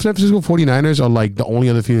much as the San Francisco 49ers are like the only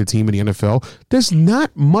undefeated team in the NFL, there's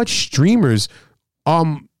not much streamers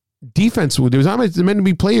defense. There's not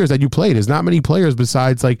many players that you play. There's not many players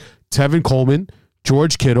besides like Tevin Coleman,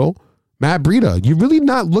 George Kittle, Matt Breida. You're really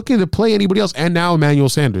not looking to play anybody else. And now Emmanuel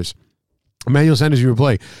Sanders. You would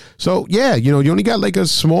play. So, yeah, you only got like a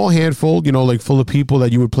small handful, like full of people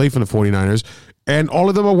that you would play for the 49ers. And all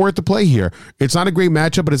of them are worth the play here. It's not a great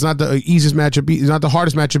matchup, but it's not the easiest matchup. It's not the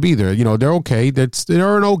hardest matchup either. They're okay.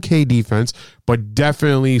 They're an okay defense, but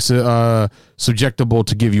definitely subjectable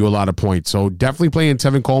to give you a lot of points. So definitely playing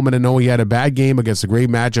Tevin Coleman. I know he had a bad game against a great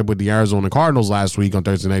matchup with the Arizona Cardinals last week on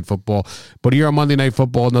Thursday Night Football. But here on Monday Night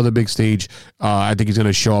Football, another big stage. I think he's going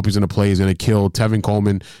to show up. He's going to play. He's going to kill. Tevin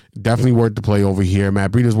Coleman, definitely worth the play over here.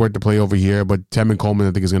 Matt Breida's worth the play over here. But Tevin Coleman,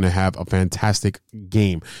 I think, is going to have a fantastic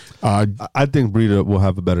game. I think Breida will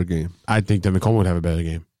have a better game. I think Tevin Coleman would have a better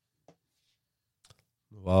game.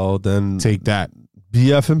 Well, then take that.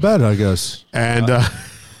 BF in bed, I guess. And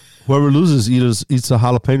whoever loses eats a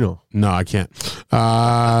jalapeno. No, I can't.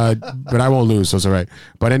 But I won't lose, so it's all right.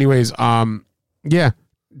 But anyways, Yeah.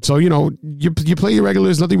 So, you play your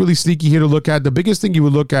regulars, nothing really sneaky here to look at. The biggest thing you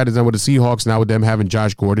would look at is that with the Seahawks now with them having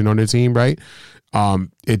Josh Gordon on their team, right?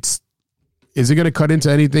 Is it going to cut into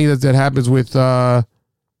anything that happens with Tyler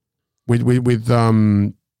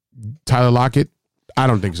Lockett? I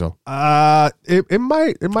don't think so. It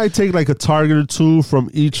might take like a target or two from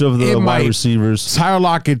each of the wide receivers. Tyler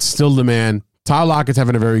Lockett's still the man. Tyler Lockett's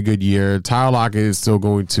having a very good year. Tyler Lockett is still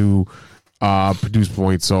going to produce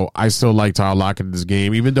points. So I still like Tyler Lockett in this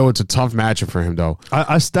game, even though it's a tough matchup for him, though.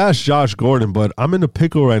 I stashed Josh Gordon, but I'm in a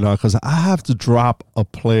pickle right now because I have to drop a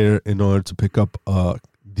player in order to pick up a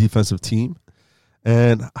defensive team.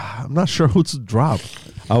 And I'm not sure who to drop.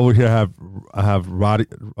 I would here have Roddy,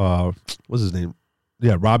 what's his name?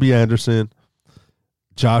 Yeah, Robbie Anderson,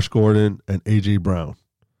 Josh Gordon, and A.J. Brown.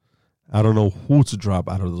 I don't know who to drop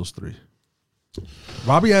out of those three.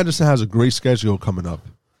 Robbie Anderson has a great schedule coming up.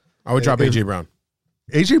 I would drop A.J. Brown.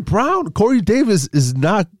 A.J. Brown, Corey Davis is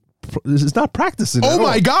not practicing. Oh,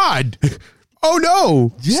 my God. Oh,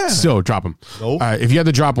 no. Yeah. Still, drop him. No. If you had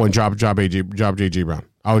to drop one, drop A.J. Brown.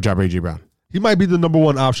 I would drop A.J. Brown. He might be the number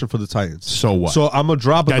one option for the Titans. So what? So I'm going to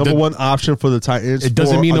drop a number one option for the Titans. It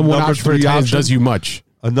doesn't mean number one option for the Titans does you much.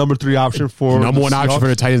 A number 3 option for number one option for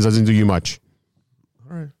the Titans doesn't do you much.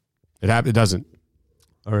 All right. It doesn't.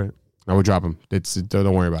 All right. I would drop him.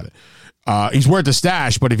 Don't worry about it. He's worth the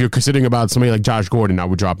stash, but if you're considering about somebody like Josh Gordon, I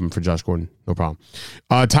would drop him for Josh Gordon. No problem.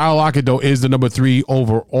 Tyler Lockett, though, is the number 3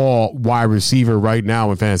 overall wide receiver right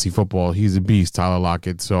now in fantasy football. He's a beast, Tyler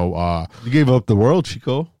Lockett. So you gave up the world,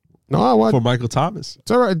 Chico. No, what? For Michael Thomas.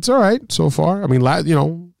 It's all right. It's all right so far. I mean,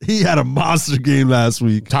 he had a monster game last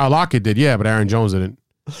week. Tyler Lockett did, yeah, but Aaron Jones didn't.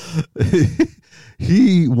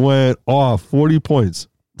 He went off 40 points.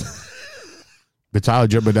 But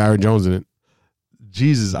Aaron Jones didn't.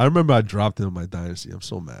 Jesus, I remember I dropped him in my dynasty. I'm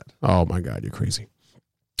so mad. Oh my God, you're crazy.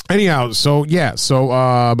 Anyhow,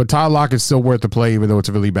 but Tyler Lockett's still worth the play, even though it's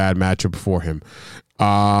a really bad matchup for him.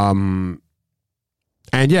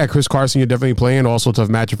 And yeah, Chris Carson, you're definitely playing. Also, tough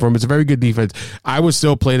matchup for him. It's a very good defense. I would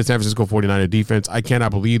still play the San Francisco 49er defense. I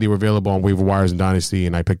cannot believe they were available on waiver wires in Dynasty,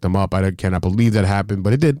 and I picked them up. I cannot believe that happened,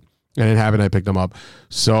 but it did. And it happened. I picked them up.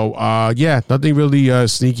 So, nothing really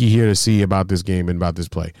sneaky here to see about this game and about this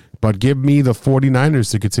play. But give me the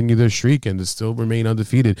 49ers to continue their streak and to still remain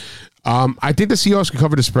undefeated. I think the Seahawks can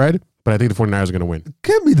cover the spread, but I think the 49ers are going to win.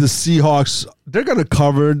 Give me the Seahawks. They're going to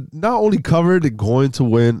cover. Not only cover, they're going to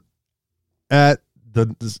win at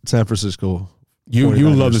the San Francisco. You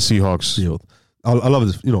love the Seahawks field. I love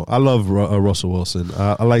this. I love Russell Wilson.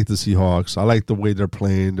 I like the Seahawks. I like the way they're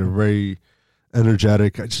playing. They're very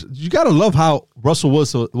energetic. You got to love how Russell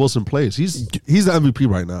Wilson plays. He's the MVP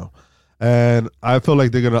right now. And I feel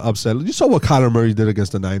like they're going to upset. You saw what Kyler Murray did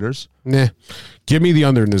against the Niners. Nah. Give me the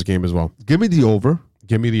under in this game as well. Give me the over.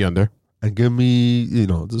 Give me the under. And give me, the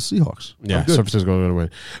Seahawks. Yeah, San Francisco is going to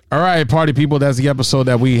win. All right, party people, that's the episode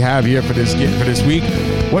that we have here for this week.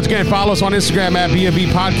 Once again, follow us on Instagram at B&B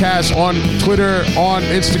Podcast, on Twitter, on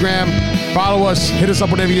Instagram. Follow us. Hit us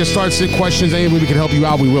up whenever you start sick questions. Any way we can help you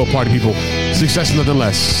out, we will, party people. Success and nothing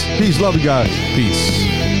less. Peace. Love you guys.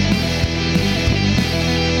 Peace.